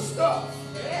out the stuff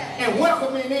and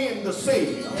welcoming in the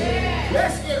Savior.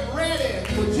 Let's get ready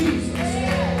for Jesus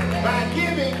by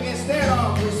giving instead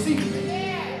of receiving.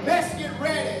 Let's get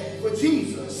ready for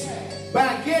Jesus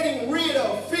by getting rid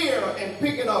of fear and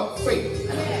picking up faith.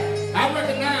 I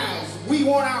recognize we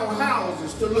want our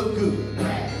houses to look good.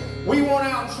 We want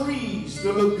our trees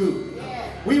to look good.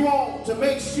 We want to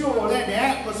make sure that the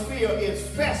atmosphere is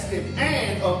festive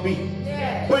and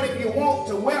upbeat. But if you want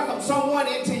to welcome someone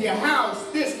into your house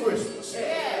this Christmas,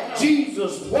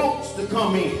 Jesus wants to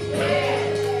come in.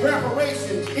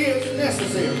 Preparation is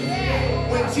necessary.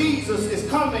 When Jesus is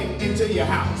coming into your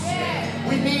house,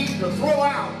 we need to throw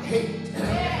out hate.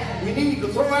 We need to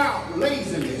throw out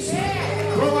laziness,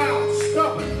 throw out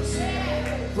stubbornness,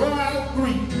 throw out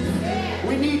greed.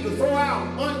 We need to throw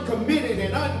out uncommitted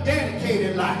and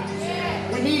undedicated lives.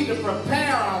 We need to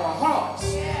prepare our hearts,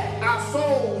 our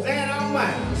souls, and our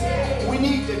minds. We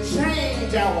need to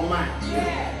change our minds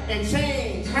and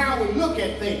change how we look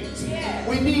at things.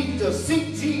 We need to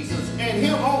seek Jesus and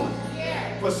Him only,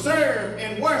 for serve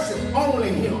and worship only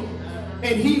Him,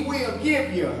 and He will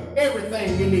give you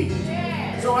everything you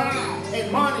need. So I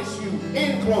admonish you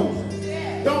in closing,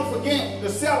 don't forget to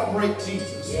celebrate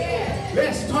Jesus.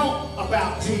 Let's talk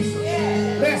about Jesus.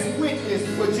 Let's witness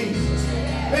for Jesus.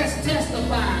 Let's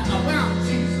testify about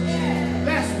Jesus.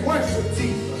 Let's worship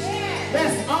Jesus.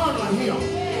 Let's honor Him.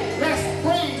 Let's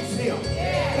praise Him.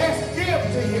 Let's give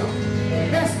to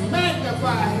Him. Let's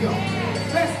magnify Him.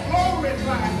 Let's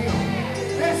glorify Him.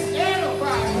 Let's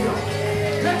edify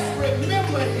Him. Let's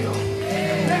remember Him.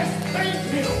 Let's thank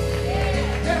Him.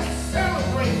 Let's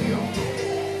celebrate Him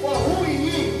for who He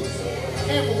is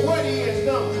and for what He has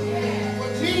done. For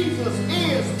Jesus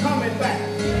is coming back.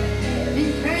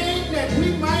 He came that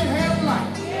we might have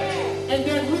life and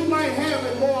that we might have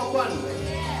it more abundantly.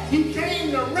 He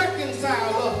came to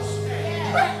reconcile us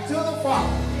back to the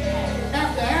Father.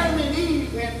 After Adam and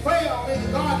Eve had failed in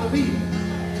the Garden of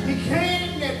Eden, He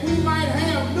came that we might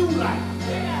have new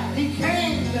life. He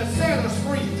came to set us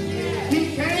free.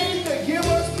 He came to give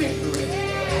us victory.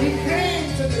 He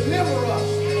came to deliver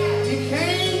us. He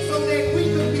came so that we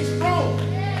could be strong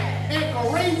and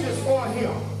courageous for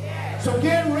Him. So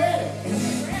get ready.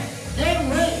 Get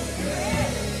ready.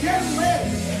 Get ready.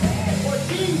 For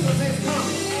Jesus is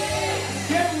coming.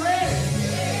 Get ready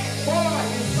for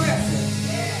His blessing.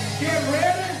 Get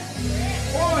ready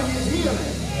for His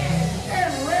healing.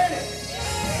 Get ready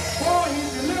for His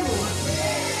deliverance.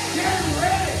 Get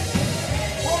ready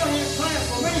for His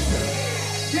transformation.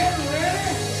 Get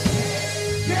ready.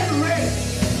 Get ready.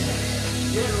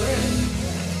 Get ready.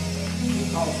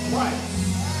 Because Christ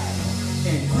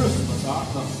and Christmas are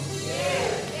coming.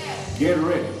 Get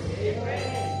ready.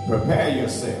 Prepare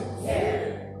yourself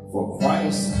for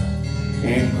Christ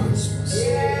and Christmas.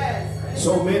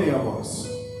 So many of us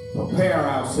prepare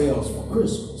ourselves for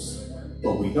Christmas,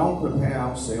 but we don't prepare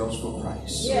ourselves for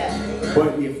Christ.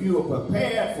 But if you are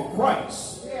prepared for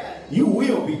Christ, you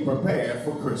will be prepared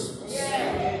for Christmas.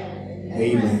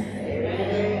 Amen.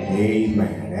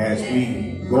 Amen. As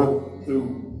we go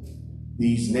through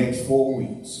these next 4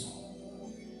 weeks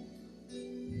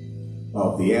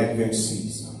of the Advent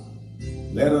season,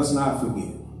 let us not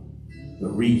forget the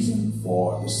reason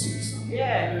for the season.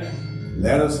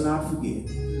 Let us not forget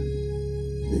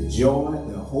the joy,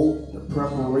 the hope, the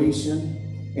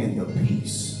preparation, and the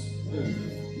peace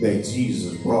that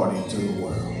Jesus brought into the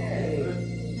world.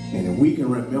 And if we can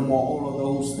remember all of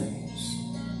those things,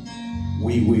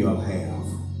 we will have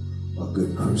a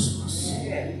good Christmas.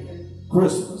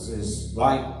 Christmas is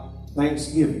like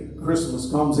Thanksgiving.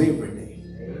 Christmas comes every day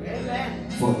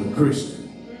for the Christian.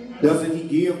 Doesn't He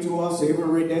give to us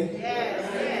every day?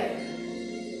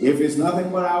 If it's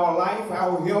nothing but our life,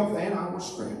 our health, and our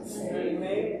strength,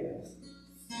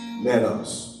 let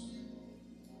us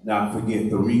not forget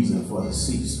the reason for the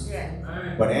season.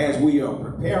 But as we are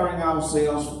preparing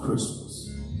ourselves for Christmas,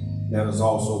 let us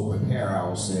also prepare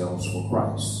ourselves for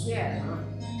Christ.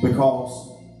 Because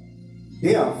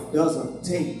death doesn't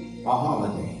take a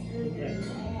holiday.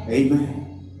 Amen.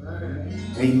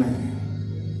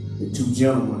 Amen. The 2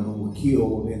 gentlemen who were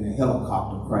killed in a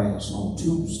helicopter crash on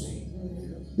Tuesday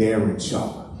there in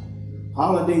Charlotte.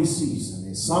 Holiday season,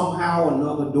 and somehow or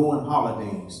another during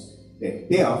holidays, that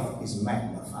death is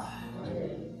magnified.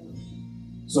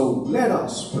 So let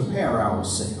us prepare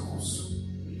ourselves,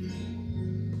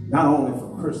 not only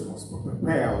for Christmas, but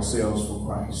prepare ourselves for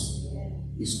Christ.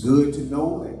 It's good to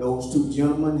know that those two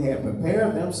gentlemen had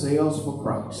prepared themselves for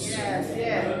Christ. Yes,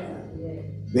 yes.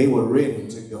 They were ready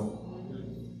to go.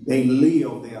 They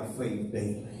lived their faith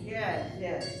daily. Yes,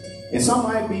 yes. And some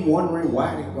might be wondering,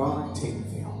 why did God take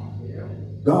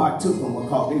them? God took them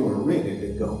because they were ready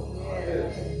to go.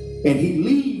 And he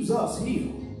leaves us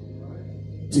here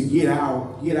to get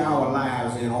our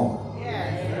lives in order.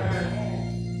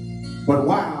 But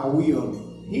while we are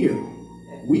here,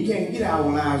 we can't get our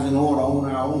lives in order on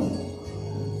our own.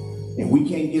 And we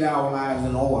can't get our lives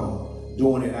in order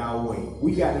doing it our way.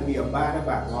 We got to be abided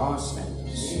by God's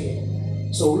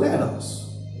standards. So let us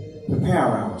prepare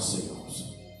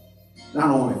ourselves, not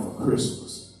only for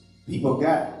Christmas. People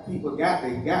got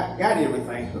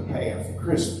everything prepared for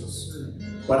Christmas.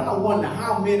 But I wonder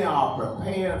how many are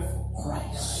prepared for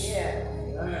Christ.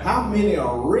 How many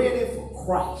are ready for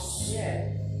Christ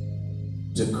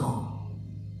to come?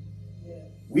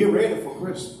 We're ready for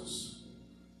Christmas.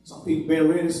 Some people been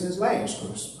ready since last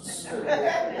Christmas.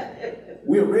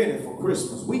 We're ready for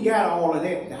Christmas. We got all of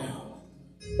that down.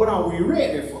 But are we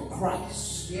ready for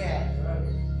Christ?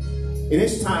 And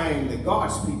it's time that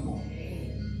God's people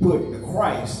put the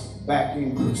Christ back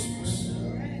in Christmas.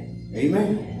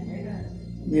 Amen.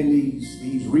 And then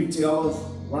these retailers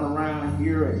run around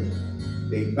here and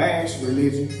they bash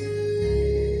religion,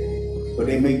 but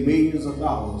they make millions of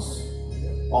dollars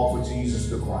off of Jesus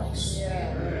the Christ.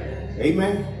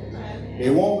 Amen. They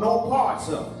want no parts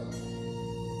of it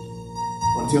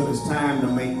until it's time to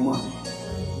make money.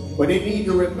 But they need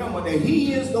to remember that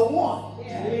he is the one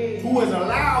who has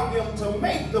allowed them to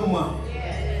make the money.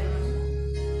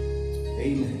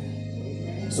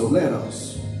 Amen. So let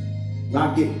us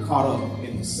not get caught up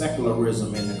in the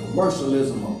secularism and the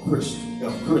commercialism of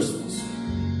Christmas,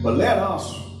 but let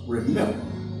us remember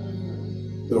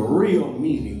the real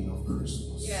meaning of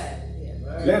Christmas.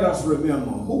 Let us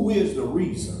remember who is the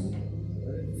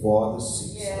reason for the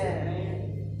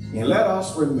season. And let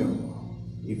us remember,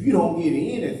 if you don't get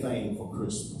anything for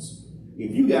Christmas,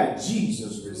 if you got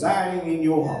Jesus residing in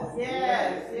your heart,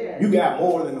 you got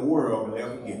more than the world will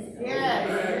ever give you.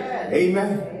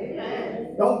 Amen.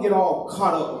 Don't get all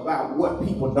caught up about what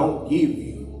people don't give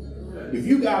you. If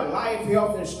you got life,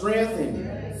 health, and strength,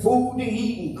 and food to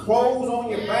eat, and clothes on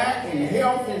your back, and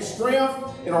health and strength,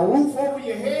 and a roof over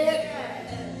your head,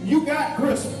 you got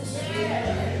Christmas.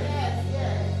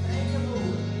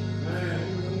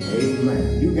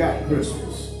 Amen. You got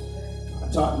Christmas. I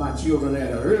taught my children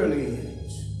at an early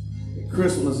age that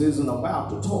Christmas isn't about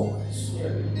the toys.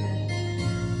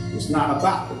 It's not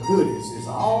about the goodies. It's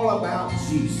all about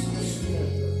Jesus.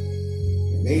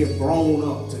 And they have grown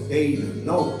up today to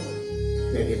know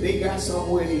that if they got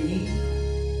somewhere to eat,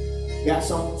 got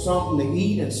something to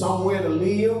eat and somewhere to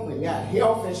live, and got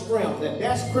health and strength,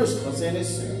 that's Christmas in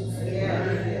itself.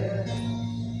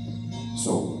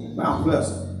 So, Mount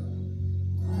Pleasant,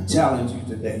 I challenge you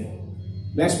today.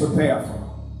 Let's prepare for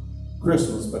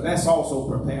Christmas, but let's also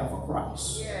prepare for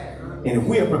Christ. And if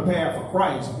we're prepared for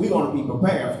Christ, we're going to be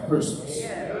prepared for Christmas.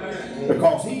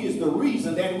 Because he is the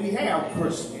reason that we have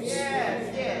Christmas.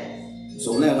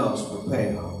 So let us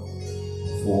prepare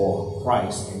for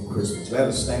Christ and Christmas. Let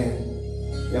us stand.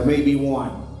 There may be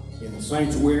one in the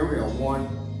sanctuary or one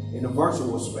in the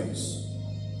virtual space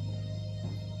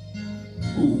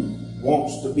who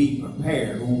wants to be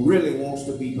prepared, who really wants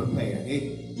to be prepared.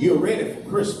 You're ready for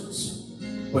Christmas,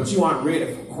 but you aren't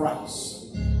ready for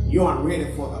Christ. You aren't ready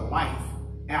for the life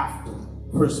after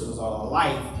Christmas or the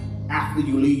life after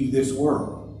you leave this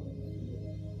world.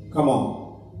 Come on.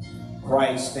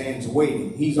 Christ stands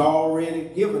waiting. He's already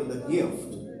given the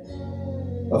gift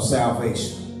of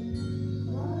salvation.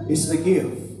 It's the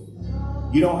gift.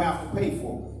 You don't have to pay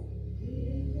for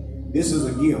it. This is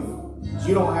a gift.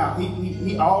 You don't have,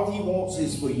 all he wants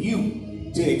is for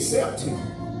you to accept him.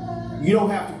 You don't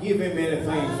have to give him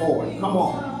anything for it. Come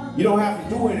on. You don't have to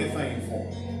do anything for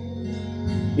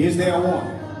it. Is there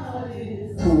one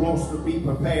who wants to be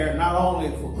prepared not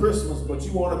only for Christmas, but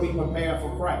you want to be prepared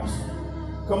for Christ?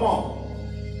 Come on.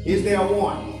 Is there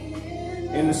one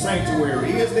in the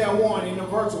sanctuary? Is there one in the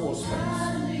virtual space?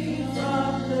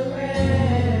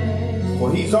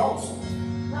 Well, he's awesome.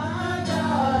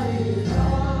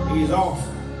 He's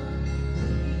awesome.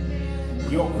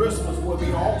 Your Christmas will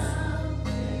be awesome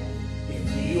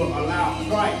if you allow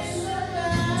Christ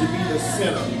to be the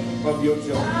center of your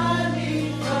joy.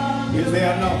 Is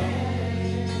there another?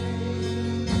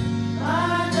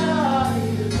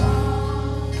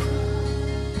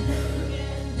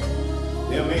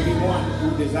 There may be one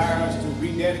who desires to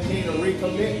rededicate or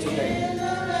recommit today.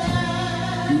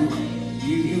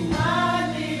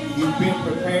 You've been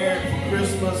prepared for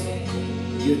Christmas.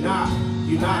 You're not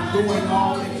doing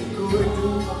all that you could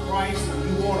do for Christ, and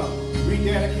you want to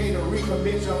rededicate or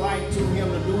recommit your life to Him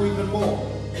to do even more.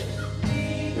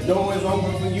 The door is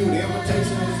open for you. The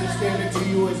invitation is extended to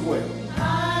you as well.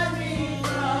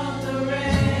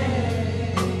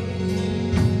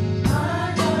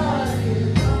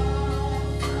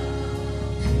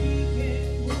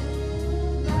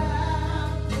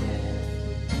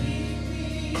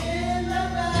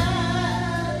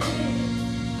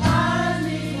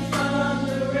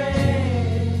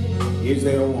 Is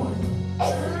there one?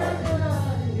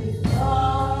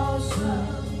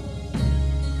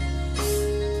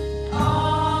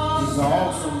 He's an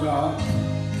awesome God.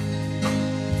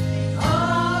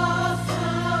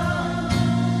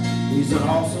 He's an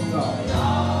awesome God.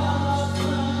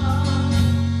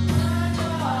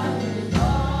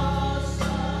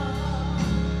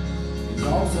 He's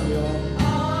awesome, y'all.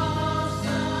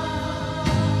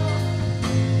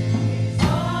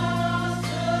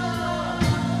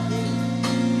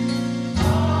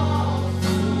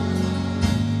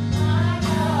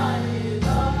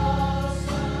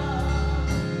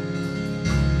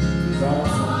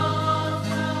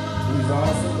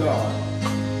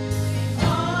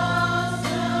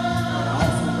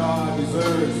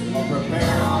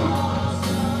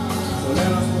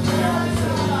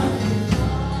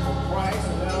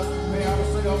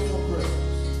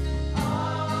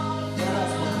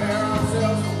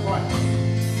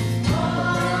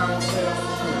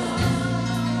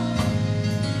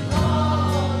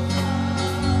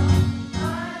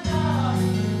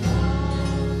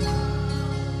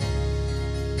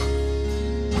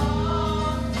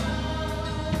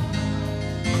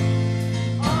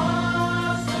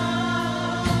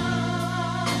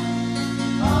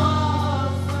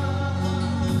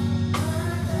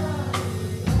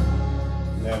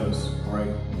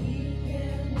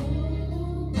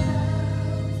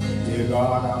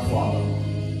 God, our Father, we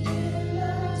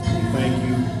thank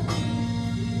you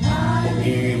for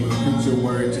being able to preach your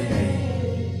word today.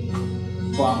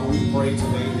 Father, we pray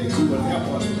today that you will help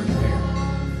us prepare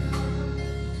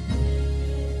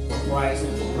for Christ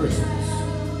and for Christmas.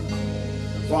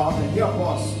 And Father, help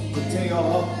us to tell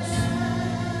others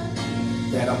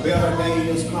that a better day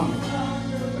is coming.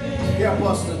 Help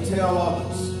us to tell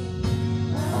others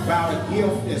about a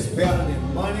gift that's better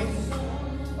than money,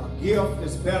 a gift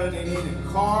that's better than any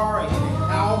car, any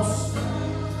house,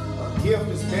 a gift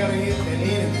that's better than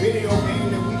any video game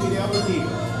that we could ever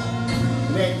give.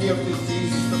 And that gift is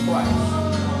Jesus the Christ.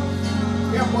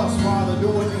 Help us, Father,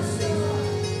 during this season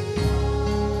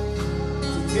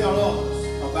to tell others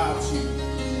about you.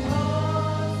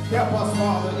 Help us,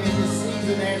 Father, in this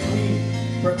season as we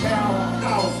prepare our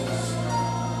houses,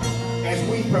 as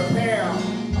we prepare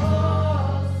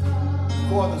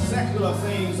for the secular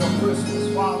things of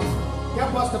Christmas. Father,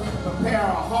 help us to prepare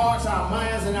our hearts, our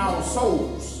minds, and our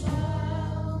souls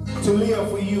to live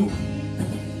for you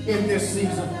in this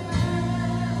season.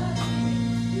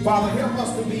 Father, help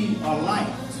us to be a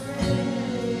light.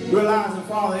 Realizing,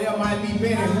 Father, there might be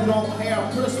many who don't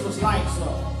have Christmas lights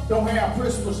or don't have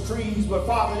Christmas trees, but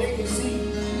Father, they can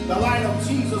see the light of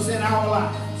Jesus in our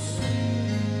lives.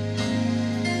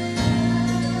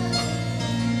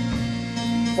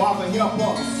 Father, help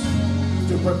us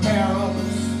to prepare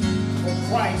others for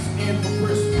Christ and for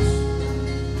Christmas.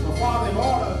 But Father, in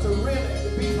order to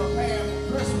really be prepared for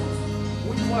Christmas,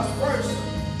 we must first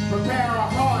prepare our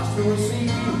hearts to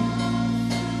receive you.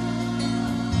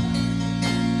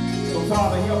 So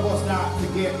Father, help us not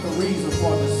forget the reason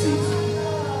for the season.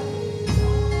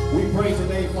 We pray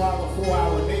today, Father, for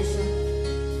our nation.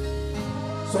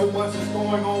 So much is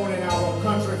going on in our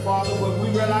country, Father, but we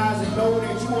realize and know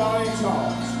that you are in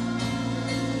charge.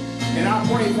 And I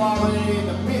pray, Father, that in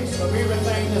the midst of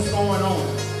everything that's going on,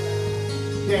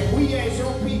 that we as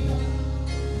your people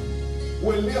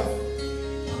will lift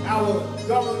our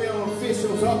governmental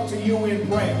officials up to you in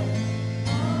prayer.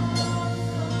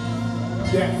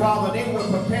 That, Father, they will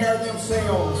prepare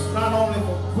themselves not only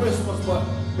for Christmas, but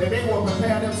that they will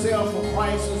prepare themselves for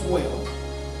Christ as well.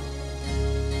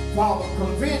 Father,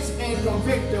 convince and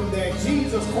convict them that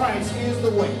Jesus Christ is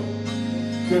the way,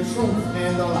 the truth,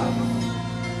 and the life.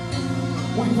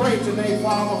 We pray today,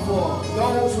 Father, for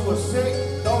those who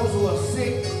are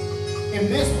sick in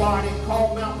this body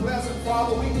called Mount Pleasant.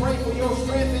 Father, we pray for your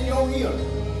strength and your healing.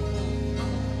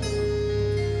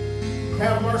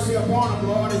 Have mercy upon them,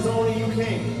 Lord, as only you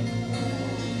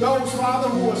can. Those, Father,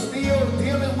 who are still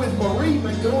dealing with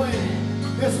bereavement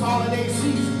during this holiday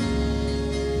season,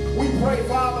 We pray,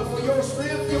 Father, for your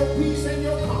strength, your peace, and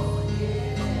your comfort.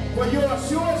 For your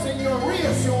assurance and your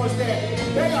reassurance that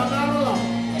they are not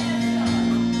alone.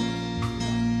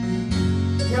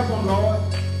 Help them, Lord.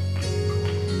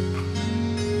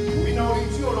 We know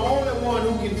that you're the only one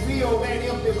who can fill that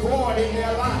empty void in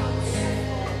their lives.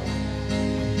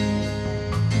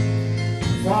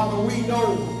 Father, we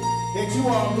know that you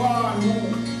are a God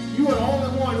you are the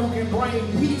only one who can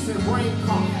bring peace and bring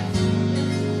comfort.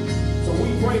 So we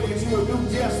pray that you will do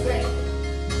just that.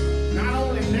 Not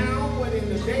only now, but in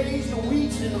the days, the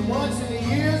weeks, and the months, and the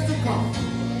years to come.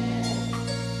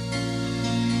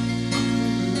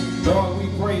 Lord, we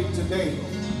pray today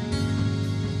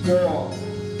for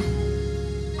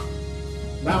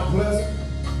Mount Pleasant.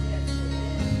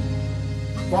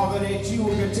 Father, that you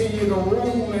will continue to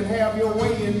rule and have your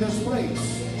way in this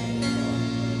place.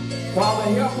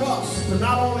 Father, help us to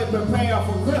not only prepare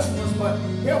for Christmas, but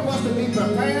help us to be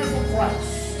prepared for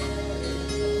Christ.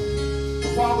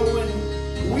 Father, when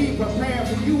we prepare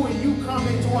for you and you come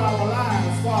into our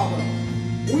lives, Father,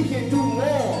 we can do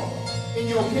more in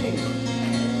your kingdom.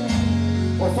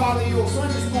 Well, Father, your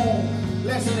Sunday school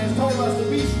lesson has told us to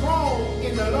be strong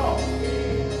in the Lord.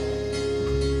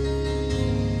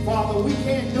 Father, we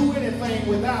can't do anything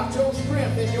without your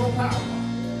strength and your power.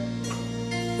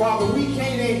 Father, we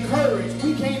can't encourage,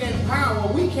 we can't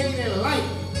empower, we can't enlighten,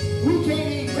 we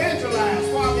can't evangelize,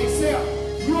 Father, except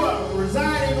you are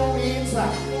residing on the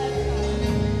inside.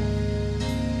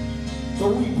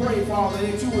 So we pray, Father,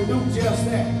 that you will do just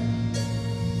that.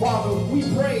 Father, we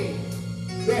pray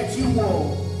that you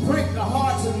will prick the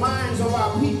hearts and minds of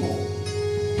our people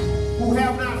who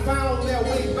have not found their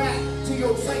way back to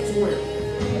your sanctuary.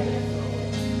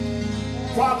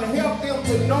 Father, help them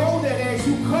to know that as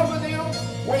you cover them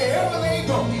wherever they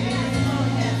go,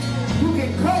 you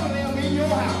can cover them in your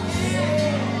house.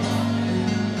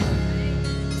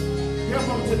 Help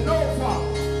them to know,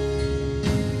 Father,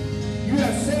 you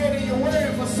have said in your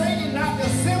word, forsaking not the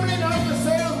assembling of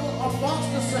yourselves amongst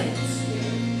the saints.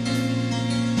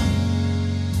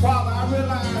 Father, I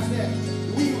realize that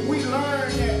we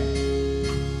learned that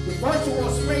the virtual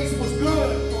space was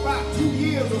good for about 2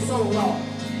 years or so long.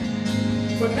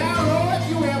 But now, Lord,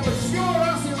 you have assured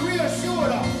us and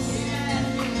reassured us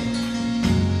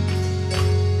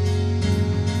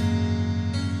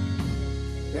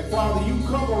that, Father, you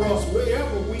cover us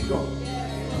wherever we go.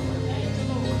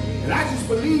 And I just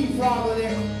believe, Father,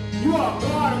 that you are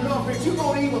God enough that you're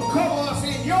going to even cover us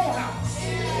in your house.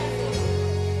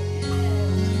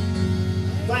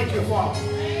 Thank you, Father,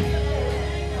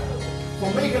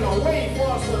 for making a way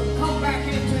for us to come back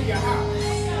into your house.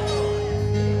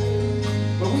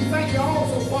 But we thank you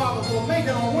also, Father, for making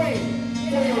a way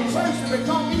for your church to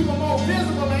become even more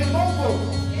visible and more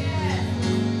vocal.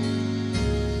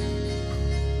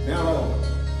 Now, Lord,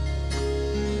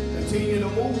 continue to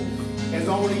move as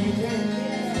only you can.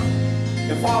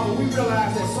 And Father, we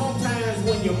realize that sometimes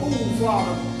when you move,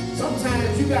 Father,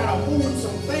 sometimes you got to move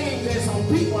some things and some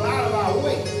people out of our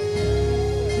way.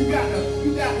 You got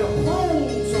to prune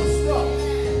some stuff.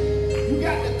 You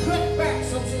got to cut back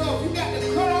some stuff. You got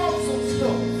to cut off some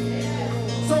stuff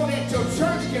so that your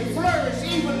church can flourish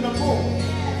even the more.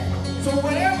 So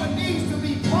whatever needs to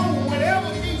be pruned, whatever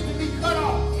needs to be cut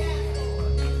off,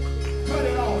 cut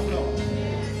it off, Lord.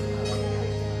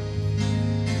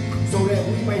 So that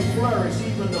we may flourish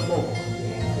even the more.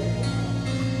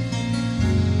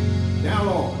 Now,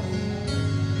 Lord,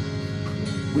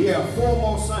 we have 4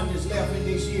 more Sundays left in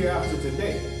this year after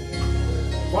today.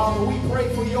 Father, we pray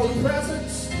for your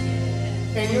presence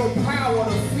and your power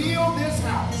to fill this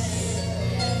house.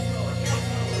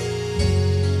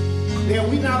 That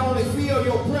we not only feel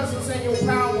your presence and your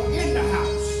power in the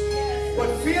house, but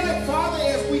feel it, Father,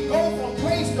 as we go from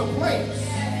place to place.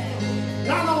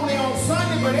 Not only on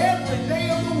Sunday, but every day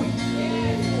of the week.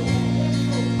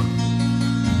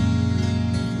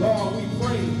 Lord, we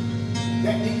pray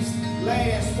that these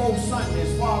last 4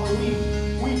 Sundays, Father, we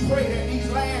pray that these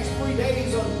last 3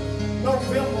 days of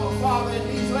November, Father, and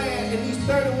these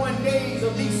 31 days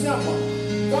of December,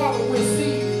 Father, we'll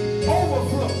see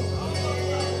overflow.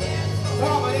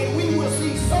 Father, that we will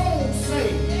see souls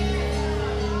saved.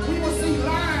 We will see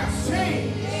lives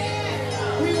changed.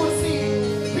 We will see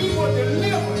people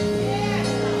delivered.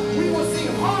 We will see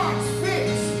hearts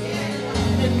fixed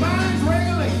and minds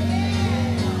regulated.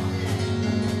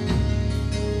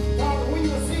 Father, we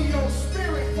will see your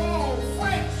spirit fall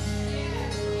fresh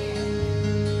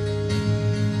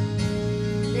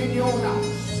in your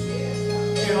house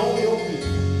and on your people.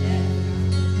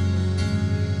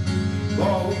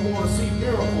 Lord, we want to see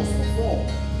miracles performed.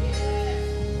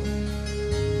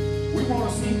 We want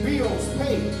to see bills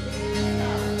paid.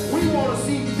 We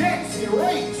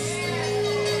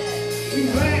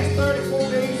these last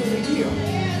 34 days of the year.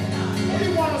 We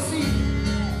want to see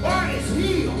bodies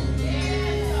healed.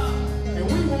 And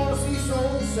we want to see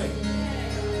souls saved.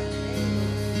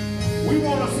 We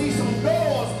want to see some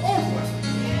doors open.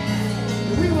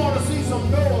 And we want to see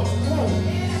some doors closed.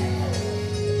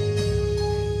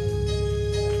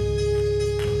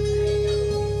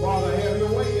 Father, have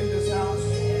your way in this house.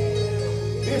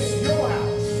 This is your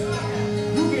house.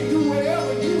 You can do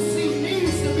whatever you see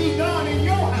needs to be done in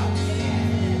your house.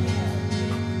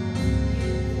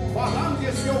 Father, I'm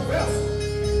just your vessel.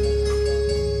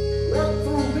 Work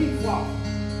through me, Father.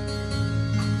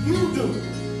 You do.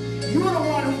 You're the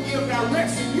one who gives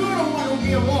direction. You're the one who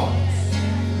gives orders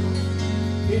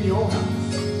in your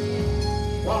house.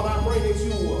 Father, I pray that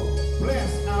you will bless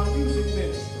our music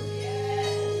ministry.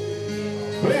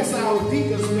 Bless our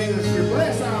deacons ministry.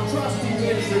 Bless our trustee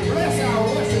ministry. Bless our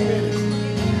worship ministry.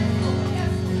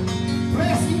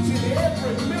 Bless each and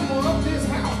every member of this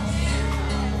house.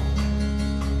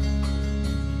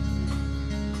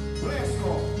 Bless,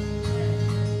 Lord,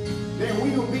 that we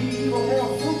will be even more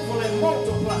fruitful and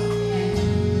multiply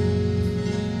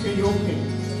in your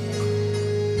kingdom.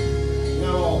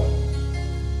 Now, Lord,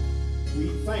 we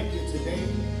thank you today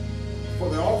for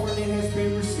the offering that has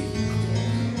been received.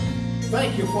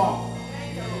 Thank you, Father,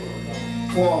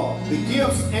 for the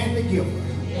gifts and the giver.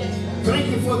 Thank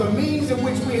you for the means in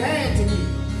which we had to give.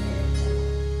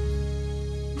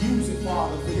 Use it,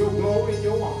 Father, for your glory and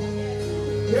your honor.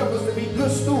 Help us to be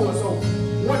good stewards of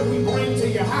what we bring to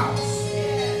your house.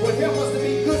 But help us to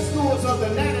be good stewards of the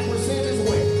 90% as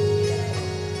well.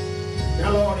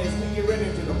 Now, Lord, as we get ready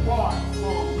to depart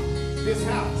from this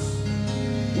house,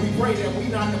 we pray that we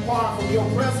not depart from your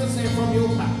presence and from your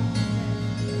power.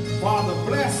 Father,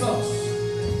 bless us,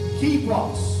 keep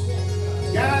us,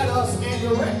 guide us, and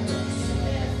direct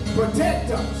us. Protect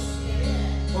us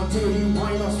until you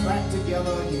bring us back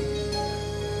together again.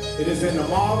 It is in the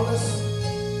marvelous,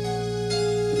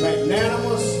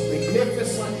 magnanimous,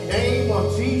 magnificent name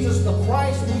of Jesus the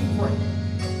Christ we pray.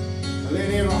 And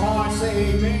let every heart say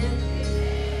amen,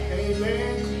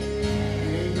 amen,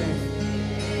 and amen.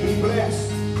 Be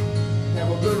blessed. Have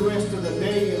a good rest of the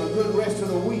day and a good rest of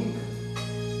the week.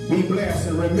 Be blessed,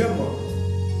 and remember,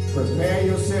 prepare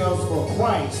yourselves for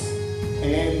Christ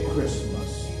and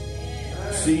Christmas.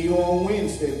 See you on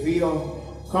Wednesday via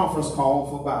conference call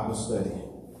for Bible study.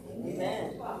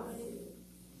 Amen.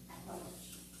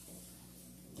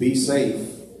 Be safe.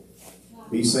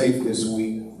 Be safe this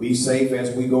week. Be safe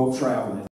as we go traveling.